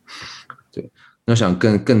情。对，那我想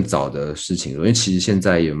更早的事情，因为其实现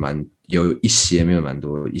在也有一些没有蛮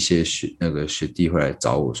多一些学弟会来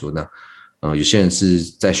找我说，那有些人是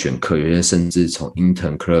在选课，有些人甚至从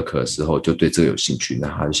intern clerk 的时候就对这个有兴趣，那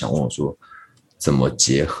他就想问我说怎么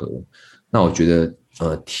结合。那我觉得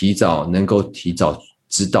能够提早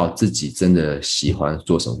知道自己真的喜欢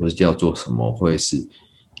做什么或者要做什么，会是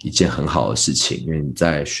一件很好的事情，因为你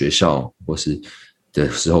在学校或是的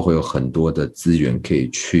时候会有很多的资源可以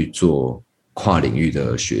去做跨领域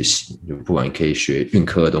的学习，就不管你可以学运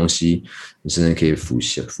科的东西，你甚至可以辅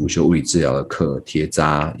修物理治疗的课，贴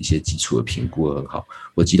扎一些基础的评估很好，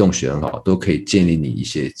或机动学很好，都可以建立你一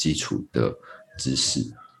些基础的知识，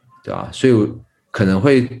对吧？所以我可能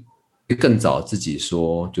会更早自己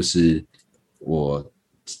说，就是我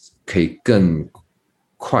可以更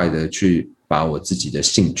快的去把我自己的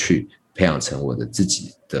兴趣培养成我的自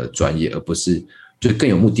己的专业，而不是就更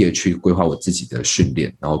有目的的去规划我自己的训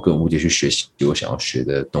练，然后更有目的的去学习我想要学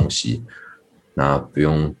的东西，那不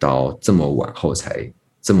用到这么晚后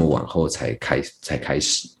才开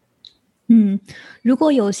始。如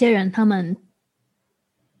果有些人他们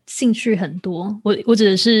兴趣很多，我指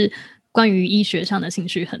的是关于医学上的兴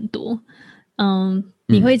趣很多，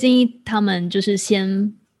你会建议他们就是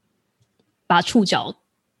先把触角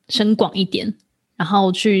伸广一点，然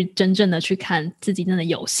后去真正的去看自己真的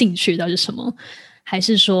有兴趣到底是什么，还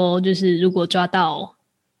是说就是如果抓到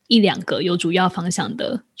1-2个有主要方向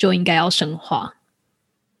的，就应该要深化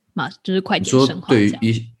嘛，就是快点深化这样。对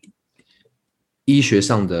于医学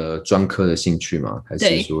上的专科的兴趣吗？还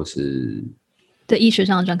是说是对医学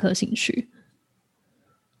上的专科兴趣？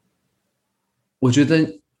我觉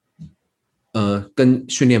得跟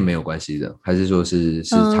训练没有关系的，还是说是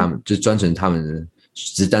他们就专纯他们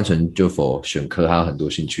只是单纯就否选科，还有很多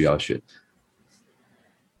兴趣要选？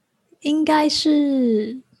应该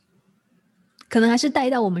是可能还是带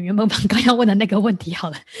到我们原本刚要问的那个问题好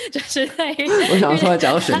了，就是我想要突然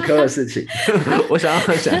讲到选科的事情我想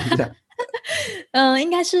要讲一下应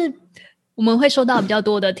该是我们会收到比较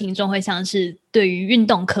多的听众会像是对于运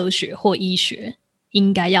动科学或医学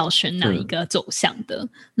应该要选哪一个走向的。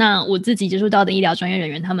那我自己接触到的医疗专业人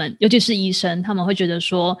员，他们尤其是医生，他们会觉得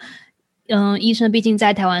说医生毕竟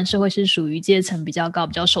在台湾社会是属于阶层比较高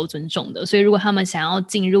比较受尊重的，所以如果他们想要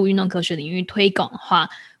进入运动科学领域推广的话，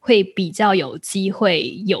会比较有机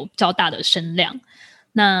会有比较大的声量。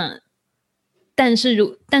那但是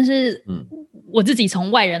我自己从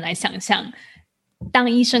外人来想象，当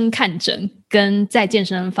医生看诊跟在健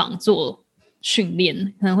身房做训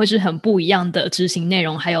练可能会是很不一样的执行内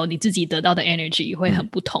容，还有你自己得到的 energy 会很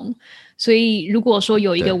不同。所以如果说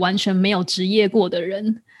有一个完全没有职业过的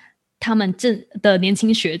人，他们的年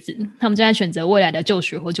轻学子，他们正在选择未来的就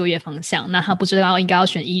学或就业方向，那他不知道应该要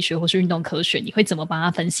选医学或是运动科学，你会怎么帮他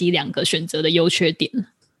分析2个选择的优缺点？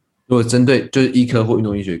如果针对就是医科或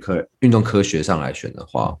运动科学上来选的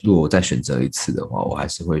话，如果我再选择一次的话，我还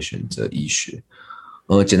是会选择医学。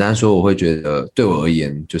简单说，我会觉得对我而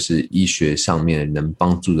言，就是医学上面能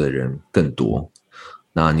帮助的人更多。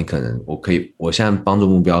那你可能我现在帮助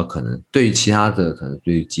目标可能对于其他的，可能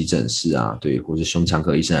对于急诊室啊，对，或是胸腔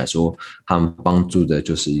科医生来说，他们帮助的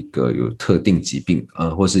就是一个有特定疾病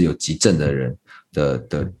或是有急症的人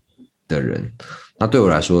的人。那对我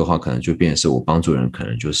来说的话，可能就变成是我帮助人，可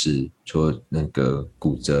能就是说那个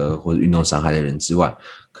骨折或者运动伤害的人之外，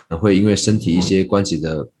可能会因为身体一些关节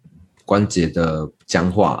的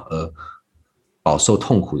僵化而饱受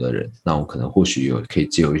痛苦的人，那我可能或许可以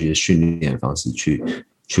借由一些训练的方式去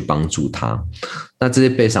帮助他。那这些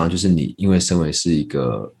悲伤就是你因为身为是一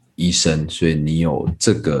个医生，所以你有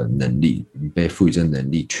这个能力，你被赋予这个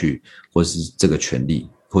能力去，或是这个权利，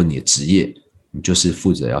或你的职业，你就是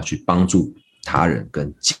负责要去帮助他人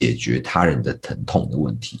跟解决他人的疼痛的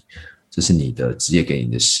问题，这是你的职业给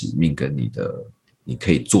你的使命跟你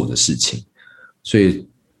可以做的事情。所以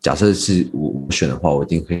假设是我选的话，我一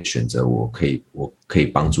定可以选择我可以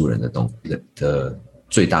帮助人的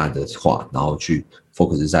最大的话，然后去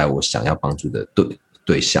focus 在我想要帮助的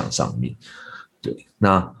对象上面。对，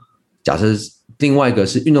那假设另外一个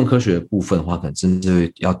是运动科学的部分的话，可能真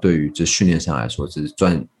的要对于这训练上来说，是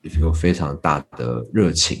有非常大的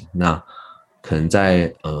热情。那可能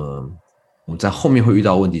我们在后面会遇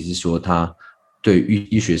到的问题是说，他对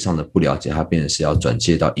医学上的不了解，他变成是要转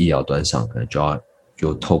介到医疗端上，可能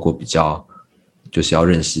就透过比较，就是要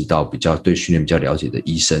认识到比较对训练比较了解的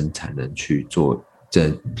医生，才能去做，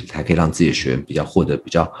这才可以让自己的学员获得比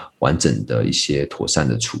较完整的一些妥善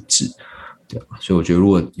的处置。对吧？所以我觉得如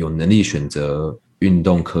果有能力选择运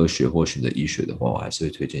动科学或选择医学的话，我还是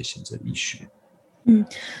会推荐选择医学。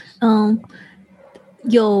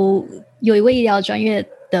有一位医疗专业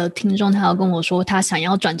的听众，他有跟我说，他想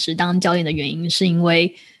要转职当教练的原因，是因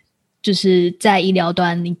为就是在医疗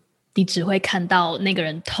端你只会看到那个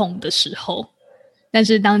人痛的时候，但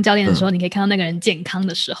是当教练的时候，你可以看到那个人健康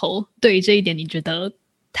的时候。对于这一点，你觉得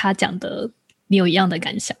他讲的你有一样的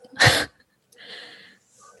感想？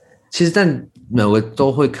其实但每个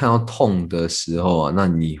都会看到痛的时候啊，那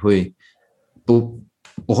你会不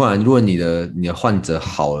会啊？如果你的患者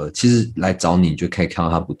好了，其实来找你就可以看到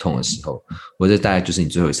他不痛的时候，我这大概就是你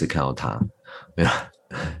最后一次看到他。没有，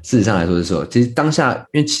事实上来说是说，其实当下，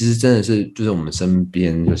因为其实真的是就是我们身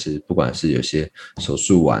边就是不管是有些手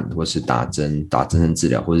术完，或是打针治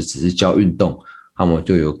疗，或者只是教运动，他们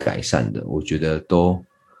就有改善的，我觉得都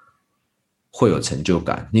会有成就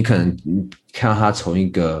感。你可能看到他从一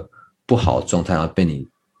个不好的状态，然后被你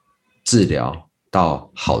治疗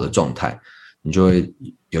到好的状态，你就会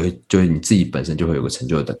就是你自己本身就会有个成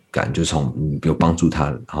就感，就从你有帮助他，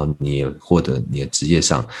然后你也获得你的职业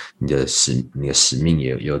上你的使命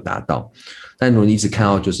也有达到。但如果你一直看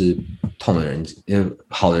到就是痛的人，因为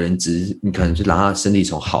好的人只是你可能就让他身体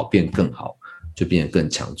从好变更好，就变得更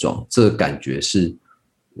强壮，这个感觉是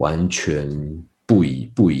完全不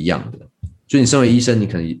一样的。就你身为医生，你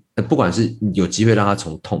可能不管是你有机会让他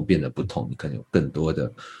从痛变得不痛，你可能有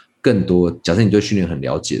更多，假设你对训练很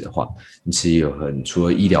了解的话，你其实除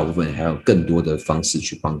了医疗部分，还有更多的方式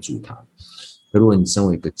去帮助他。如果你身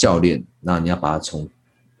为一个教练，那你要把它从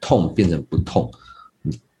痛变成不痛，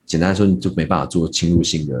简单来说，你就没办法做侵入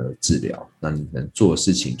性的治疗，那你能做的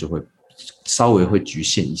事情就会稍微会局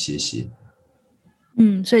限一些些。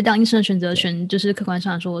所以当医生的选择权，就是客观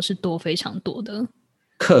上来说是多非常多的。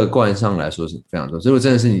客观上来说是非常多。如果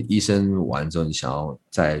真的是你医生完之后，你想要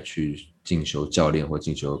再去进修教练或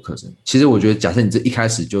进修课程，其实我觉得，假设你这一开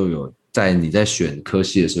始就有你在选科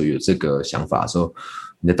系的时候有这个想法的时候，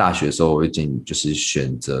你在大学的时候，我会建议你就是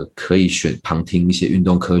可以旁听一些运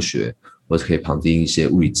动科学，或者可以旁听一些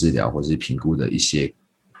物理治疗或者是评估的一些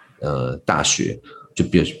大学，就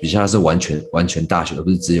比较是完全大学，而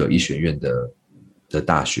不是只有医学院的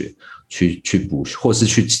大学。去补，或是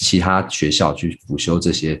去其他学校去补修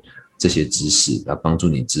这些知识，来帮助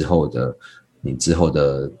你之后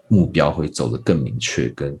的目标会走得更明确，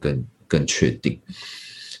更确定，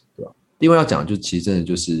对吧？另外要讲就其实真的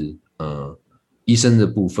就是医生的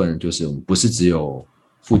部分，就是我们不是只有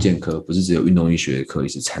复健科，不是只有运动医学的科医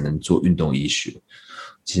师才能做运动医学。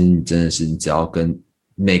其实你真的是你只要跟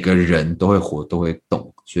每个人都会活都会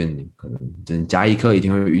动，所以你可能家医科一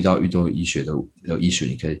定会遇到运动医学的医学，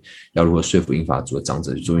你可以要如何说服银发族的长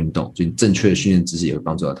者去做运动，就你正确的训练知识也会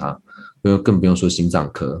帮助到他。更不用说心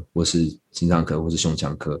脏科或是胸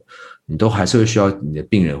腔科，你都还是会需要你的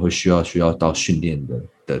病人会需要到训练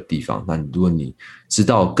的地方。那如果你知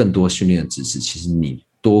道更多训练的知识，其实你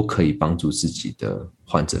都可以帮助自己的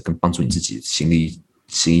患者，跟帮助你自己行医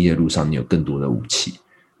的路上，你有更多的武器。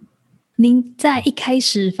您在一开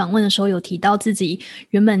始访问的时候有提到自己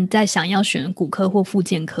原本在想要选骨科或复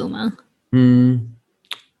健科吗？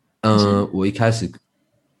我一开始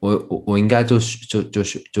我应该就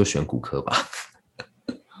选骨科吧。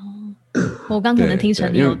我刚可能听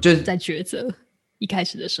成你有在抉择一开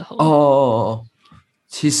始的时候。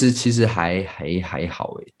其实还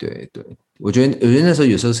好对，我觉得那时候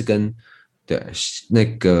有时候是跟对，那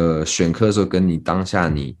个选科的时候跟你当下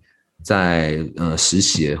你在实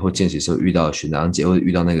习或见习的时候遇到学长姐或者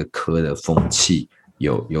遇到那个科的风气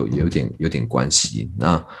有点关系。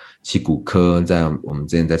那其实骨科在我们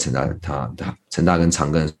之前在成大跟长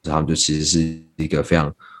庚的时候，他们就其实是一个非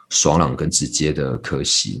常爽朗跟直接的科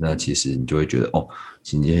系。那其实你就会觉得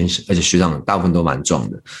今天而且学长大部分都蛮壮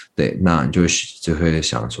的，对，那你就会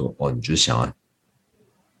想说你就想要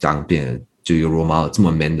当变成就一个 role model 这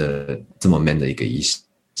么 man 的一个医师，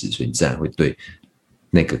所以你自然会对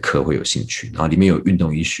那个科会有兴趣，然后里面有运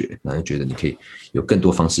动医学，然后就觉得你可以有更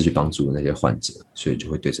多方式去帮助那些患者，所以就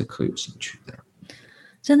会对这科有兴趣。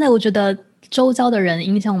真的，我觉得周遭的人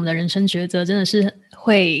影响我们的人生抉择，真的是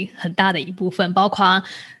会很大的一部分，包括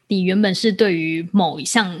你原本是对于某一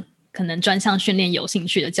项可能专项训练有兴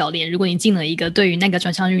趣的教练，如果你进了一个对于那个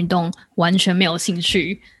专项运动完全没有兴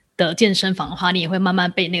趣的健身房的话，你也会慢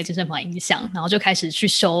慢被那个健身房影响，然后就开始去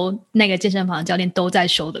修那个健身房的教练都在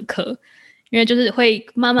修的课，因为就是会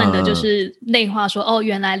慢慢的就是内化说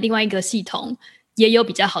原来另外一个系统也有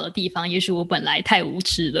比较好的地方，也许我本来太无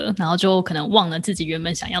知了，然后就可能忘了自己原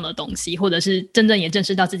本想要的东西，或者是真正也正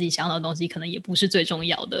视到自己想要的东西可能也不是最重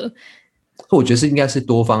要的。我觉得应该是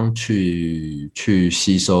多方去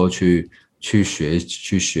吸收去学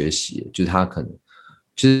习，就是他可能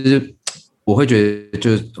其实我会觉得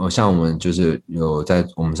就是像我们就是有在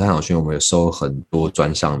我们三场训练，我们有收很多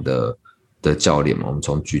专项的教练嘛，我们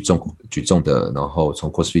从举重的，然后从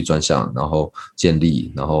CrossFit 专项，然后健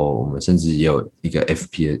力，然后我们甚至也有一个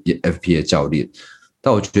FP 的教练。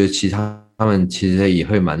但我觉得他们其实也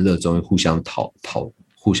会蛮热衷于互相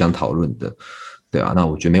讨论的，对啊。那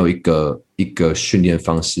我觉得没有一个训练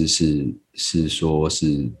方式是说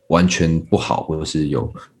是完全不好或者是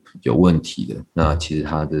有问题的。那其实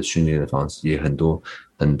他的训练的方式也很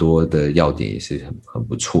多的要点也是很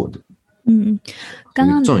不错的。刚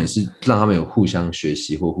刚重点是让他们有互相学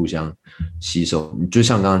习或互相吸收。就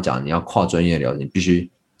像刚刚讲，你要跨专业了解，你必须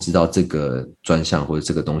知道这个专项或者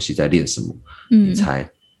这个东西在练什么，你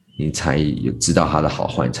才有知道它的好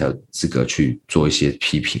坏，你才有资格去做一些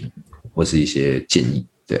批评或是一些建议。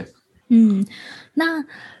对，那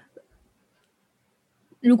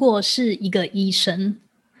如果是一个医生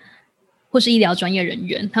或是医疗专业人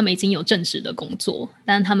员，他们已经有正职的工作，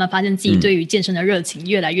但他们发现自己对于健身的热情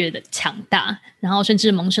越来越的强大，然后甚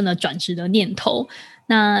至萌生了转职的念头。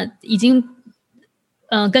那已经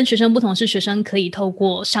跟学生不同，是学生可以透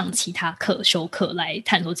过上其他课修课来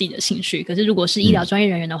探索自己的兴趣。可是如果是医疗专业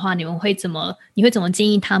人员的话，你会怎么建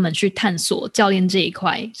议他们去探索教练这一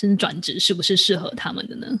块，甚至转职是不是适合他们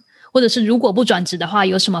的呢？或者是如果不转职的话，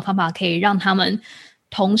有什么方法可以让他们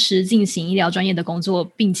同时进行医疗专业的工作，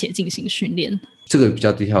并且进行训练？这个比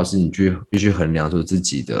较低调的是你必须衡量说自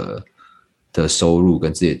己的收入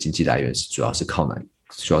跟自己的经济来源主要是靠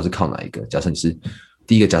哪一个。假设你是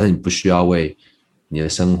第一个，假设你不需要为你的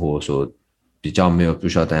生活所比较没有不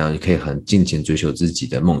需要担忧，你可以很尽情追求自己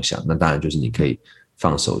的梦想，那当然就是你可以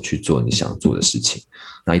放手去做你想做的事情。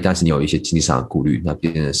那一旦是你有一些经济上的顾虑，那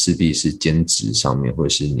变成势必是兼职上面或者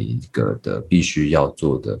是你一个的必须要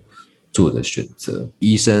做的选择。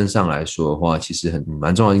医生上来说的话，其实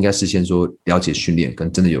蛮重要，应该是先说了解训练，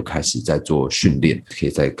跟真的有开始在做训练，可以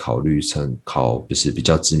再考虑考就是比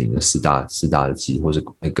较知名的四大的或是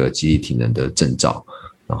那个肌力体能的证照，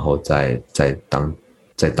然后再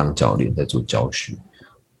当教练，再做教学。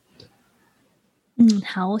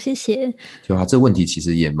好，谢谢。就这个问题其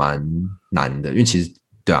实也蛮难的，因为其实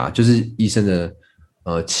对啊，就是医生的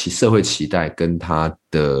社会期待跟他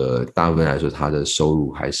的大部分来说，他的收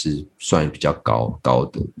入还是算比较高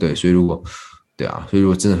的，对，所以如果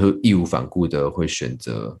真的会义无反顾的会选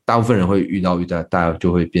择，大部分人会遇到，大家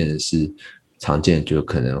就会变成是常见，就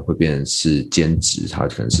可能会变成是兼职，他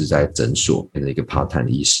可能是在诊所变成一个 part-time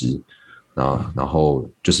的医师，然后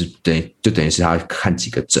就是等于是他看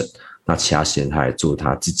几个诊。那其他时间他来做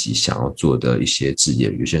他自己想要做的一些职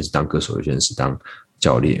业，有些人是当歌手，有些人是当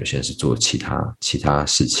教练，有些人是做其他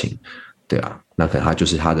事情，对啊。那可能他就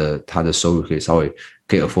是他的收入可以稍微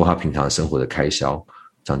可以 afford 他平常生活的开销，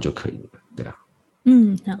这样就可以了，对啊。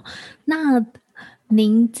好。那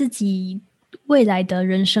您自己未来的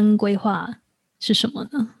人生规划是什么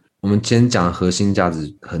呢？我们今天讲核心价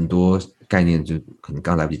值，很多概念就可能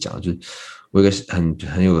刚才来不及讲，就是我有一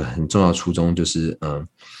个很重要的初衷，就是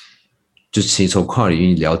就是其实从跨领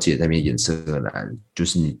域了解那边衍生而来的，就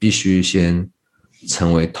是你必须先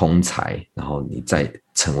成为通才，然后你再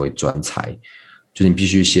成为专才，就是你必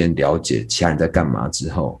须先了解其他人在干嘛之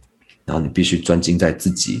后，然后你必须专精在自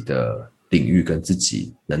己的领域跟自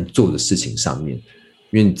己能做的事情上面，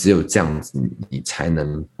因为你只有这样子，你才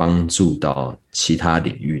能帮助到其他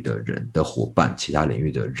领域的人的伙伴，其他领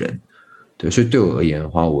域的人。对，所以对我而言的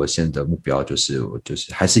话，我现在的目标就是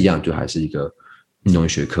还是一样，就还是一个运动医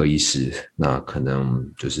学科医师。那可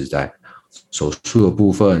能就是在手术的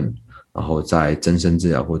部分，然后在增生治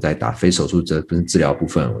疗或在打非手术治疗部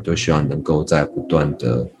分，我就希望能够在不断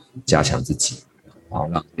的加强自己，然后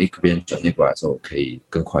让别人转介过来的时候，可以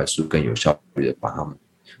更快速、更有效率的把他们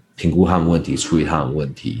评估他们问题、处理他们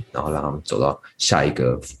问题，然后让他们走到下一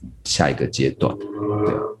个阶段。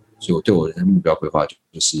对啊，所以我对我的目标规划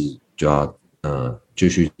就要继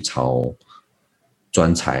续朝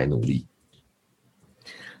专才努力。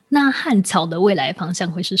那汉草的未来方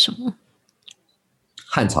向会是什么？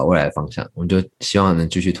汉草未来的方向，我们就希望能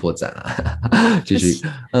继续拓展啊，继续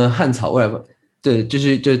汉草未来对，就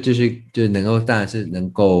能够，当然是能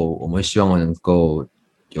够，我们希望能够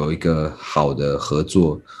有一个好的合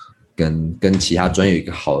作，跟其他专业有一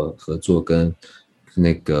个好的合作，跟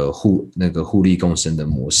那个互利共生的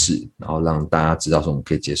模式，然后让大家知道说我们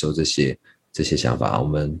可以接受这些想法。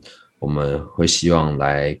我们会希望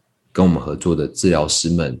来跟我们合作的治疗师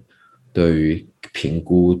们，对于评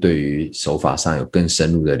估、对于手法上有更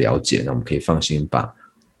深入的了解，那我们可以放心把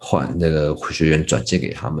那个学员转介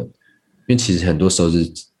给他们。因为其实很多时候是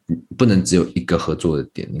不能只有一个合作的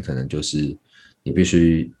点，你可能就是你必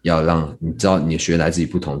须要让你知道你的学员来自于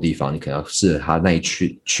不同地方，你可能要适合他那一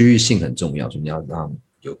区域性很重要，所以你要让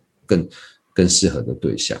有更适合的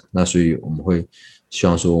对象。那所以我们会希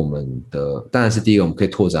望说我们的当然是第一个我们可以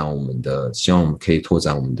拓展我们的，希望我们可以拓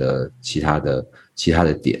展我们的其他的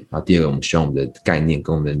点，然后第二个我们希望我们的概念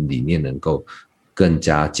跟我们的理念能够更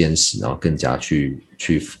加坚实，然后更加去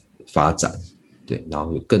发展。对，然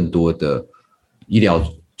后有更多的医疗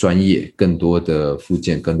专业，更多的复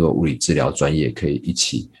健，更多的物理治疗专业可以一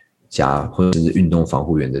起或者是运动防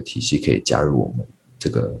护员的体系可以加入我们这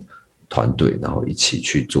个团队，然后一起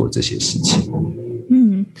去做这些事情。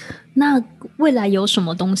那未来有什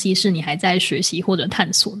么东西是你还在学习或者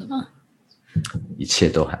探索的吗？一切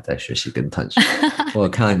都还在学习跟探索。我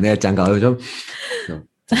看到你那个讲稿，我就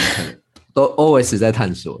都 always 在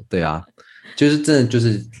探索。对啊，就是真的就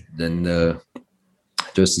是人的。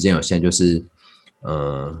就时间有限，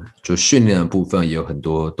就训练的部分也有很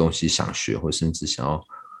多东西想学，或甚至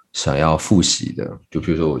想要复习的。就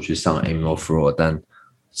比如说我去上 Animal Flow， 但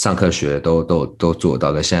上课学的都做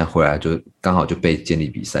到，但现在回来就刚好就被建立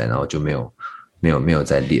比赛，然后就没有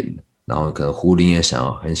再练，然后可能壶铃也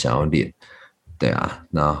很想要练，对啊，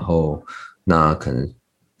然后那可能。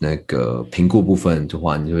那个评估部分的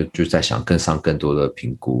话，你就在想上更多的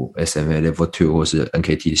评估 SMA Level 2或是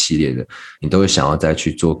NKT 系列的，你都会想要再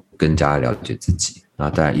去做更加了解自己。那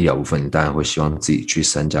当然医疗部分，你当然会希望自己去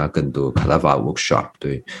参加更多 Kalava workshop，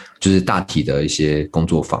 对，就是大体的一些工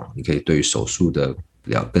作坊，你可以对于手术的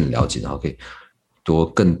更了解，然后可以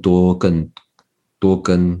更多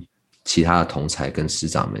跟其他的同才跟师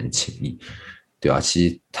长们请益，对啊，其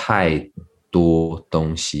实太多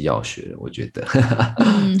东西要学，我觉得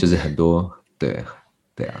就是很多，对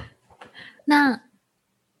啊。那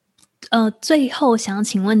最后想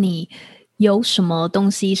请问你有什么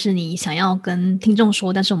东西是你想要跟听众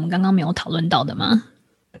说，但是我们刚刚没有讨论到的吗？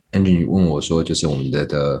 Angie 你问我说，就是我们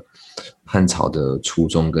的汉草的初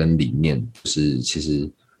衷跟理念，就是其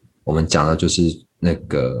实我们讲的就是那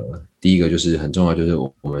个第一个就是很重要，就是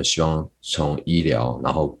我们希望从医疗，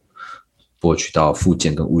然后剥取到复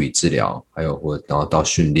健跟物理治疗，还有然后到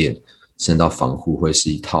训练，甚至到防护，会是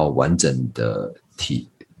一套完整的体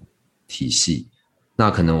系。那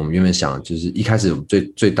可能我们原本想，就是一开始我们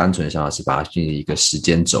最单纯的想法是把它进行一个时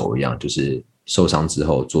间轴一样，就是受伤之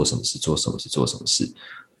后做什么事，做什么事，做什么事。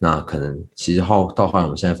那可能其实到后来，我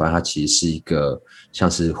们现在发现它其实是一个像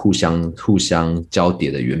是互相交叠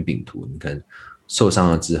的圆饼图。你可能受伤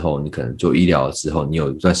了之后，你可能做医疗之后，你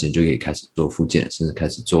有一段时间就可以开始做复健，甚至开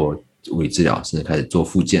始做物理治疗，甚至开始做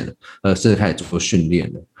复健了，甚至开始做训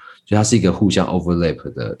练了。所以它是一个互相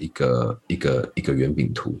overlap 的一个圆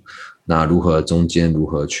饼图。那中间如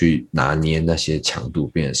何去拿捏那些强度，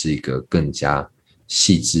变成是一个更加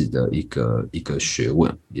细致的一个学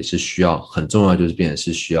问，也是需要很重要，就是变成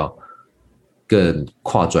是需要更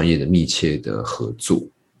跨专业的密切的合作。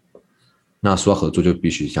那说到合作，就必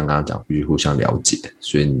须像刚刚讲，必须互相了解，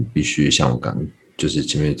所以你必须像我刚就是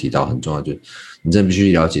前面提到很重要，就是你真的必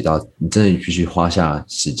须了解到，你真的必须花下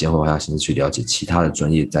时间或花下心思去了解其他的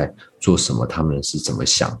专业在做什么，他们是怎么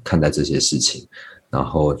想看待这些事情，然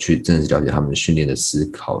后去真的是了解他们训练的思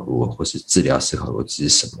考逻辑或是治疗思考逻辑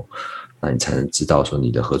是什么，那你才能知道说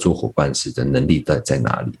你的合作伙伴是的能力在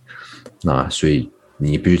哪里。那所以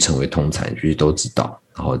你必须成为通才，你必须都知道，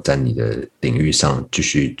然后在你的领域上继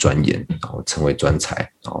续钻研，然后成为专才，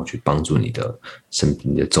然后去帮助你的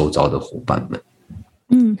周遭的伙伴们。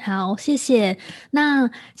好，谢谢。那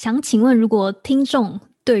想请问，如果听众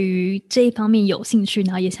对于这一方面有兴趣，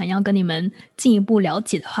然后也想要跟你们进一步了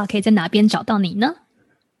解的话，可以在哪边找到你呢？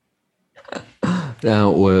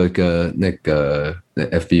我有一个那个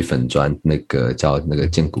FB 粉专，那个叫那个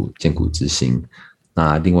健骨之心。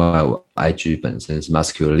那另外我 IG 本身是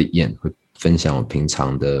Muscularly Yan， 会分享我平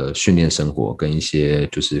常的训练生活跟一些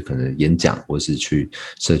就是可能演讲，或是去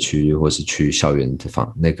社区或是去校园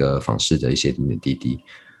访视的一些点点滴滴。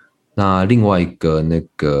那另外一个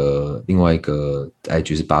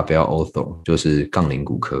IG 是 Barbell Author， 就是杠铃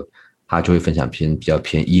骨科，他就会分享比较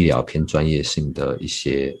偏医疗偏专业性的一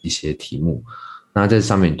些题目。那在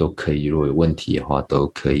上面都可以，如果有问题的话，都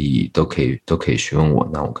可以询问我，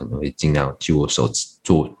那我可能会尽量据我所知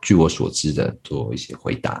的做一些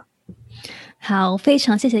回答。好，非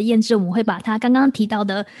常谢谢燕志，我们会把他刚刚提到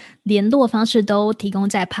的联络方式都提供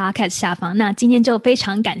在 Podcast 下方。那今天就非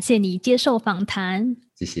常感谢你接受访谈，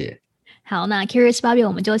谢谢。好，那 Curious Barbie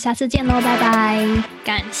我们就下次见咯，拜拜。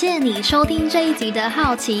感谢你收听这一集的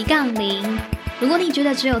好奇杠铃。如果你觉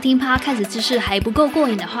得只有听 Podcast 知识还不够过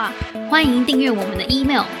瘾的话，欢迎订阅我们的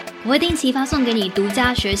email， 我会定期发送给你独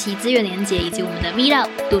家学习资源连结以及我们的 Meetup、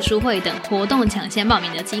读书会等活动抢先报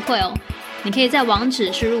名的机会哦。你可以在网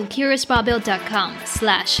址输入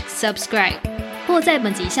curiousbarbell.com/subscribe， 或在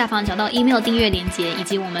本集下方找到 email 订阅连结以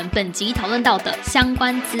及我们本集讨论到的相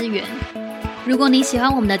关资源。如果你喜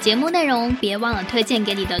欢我们的节目内容，别忘了推荐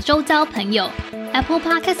给你的周遭朋友。Apple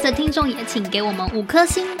Podcast 的听众也请给我们5颗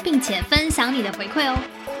星，并且分享你的回馈哦。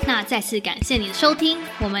那再次感谢你的收听，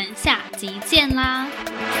我们下集见啦！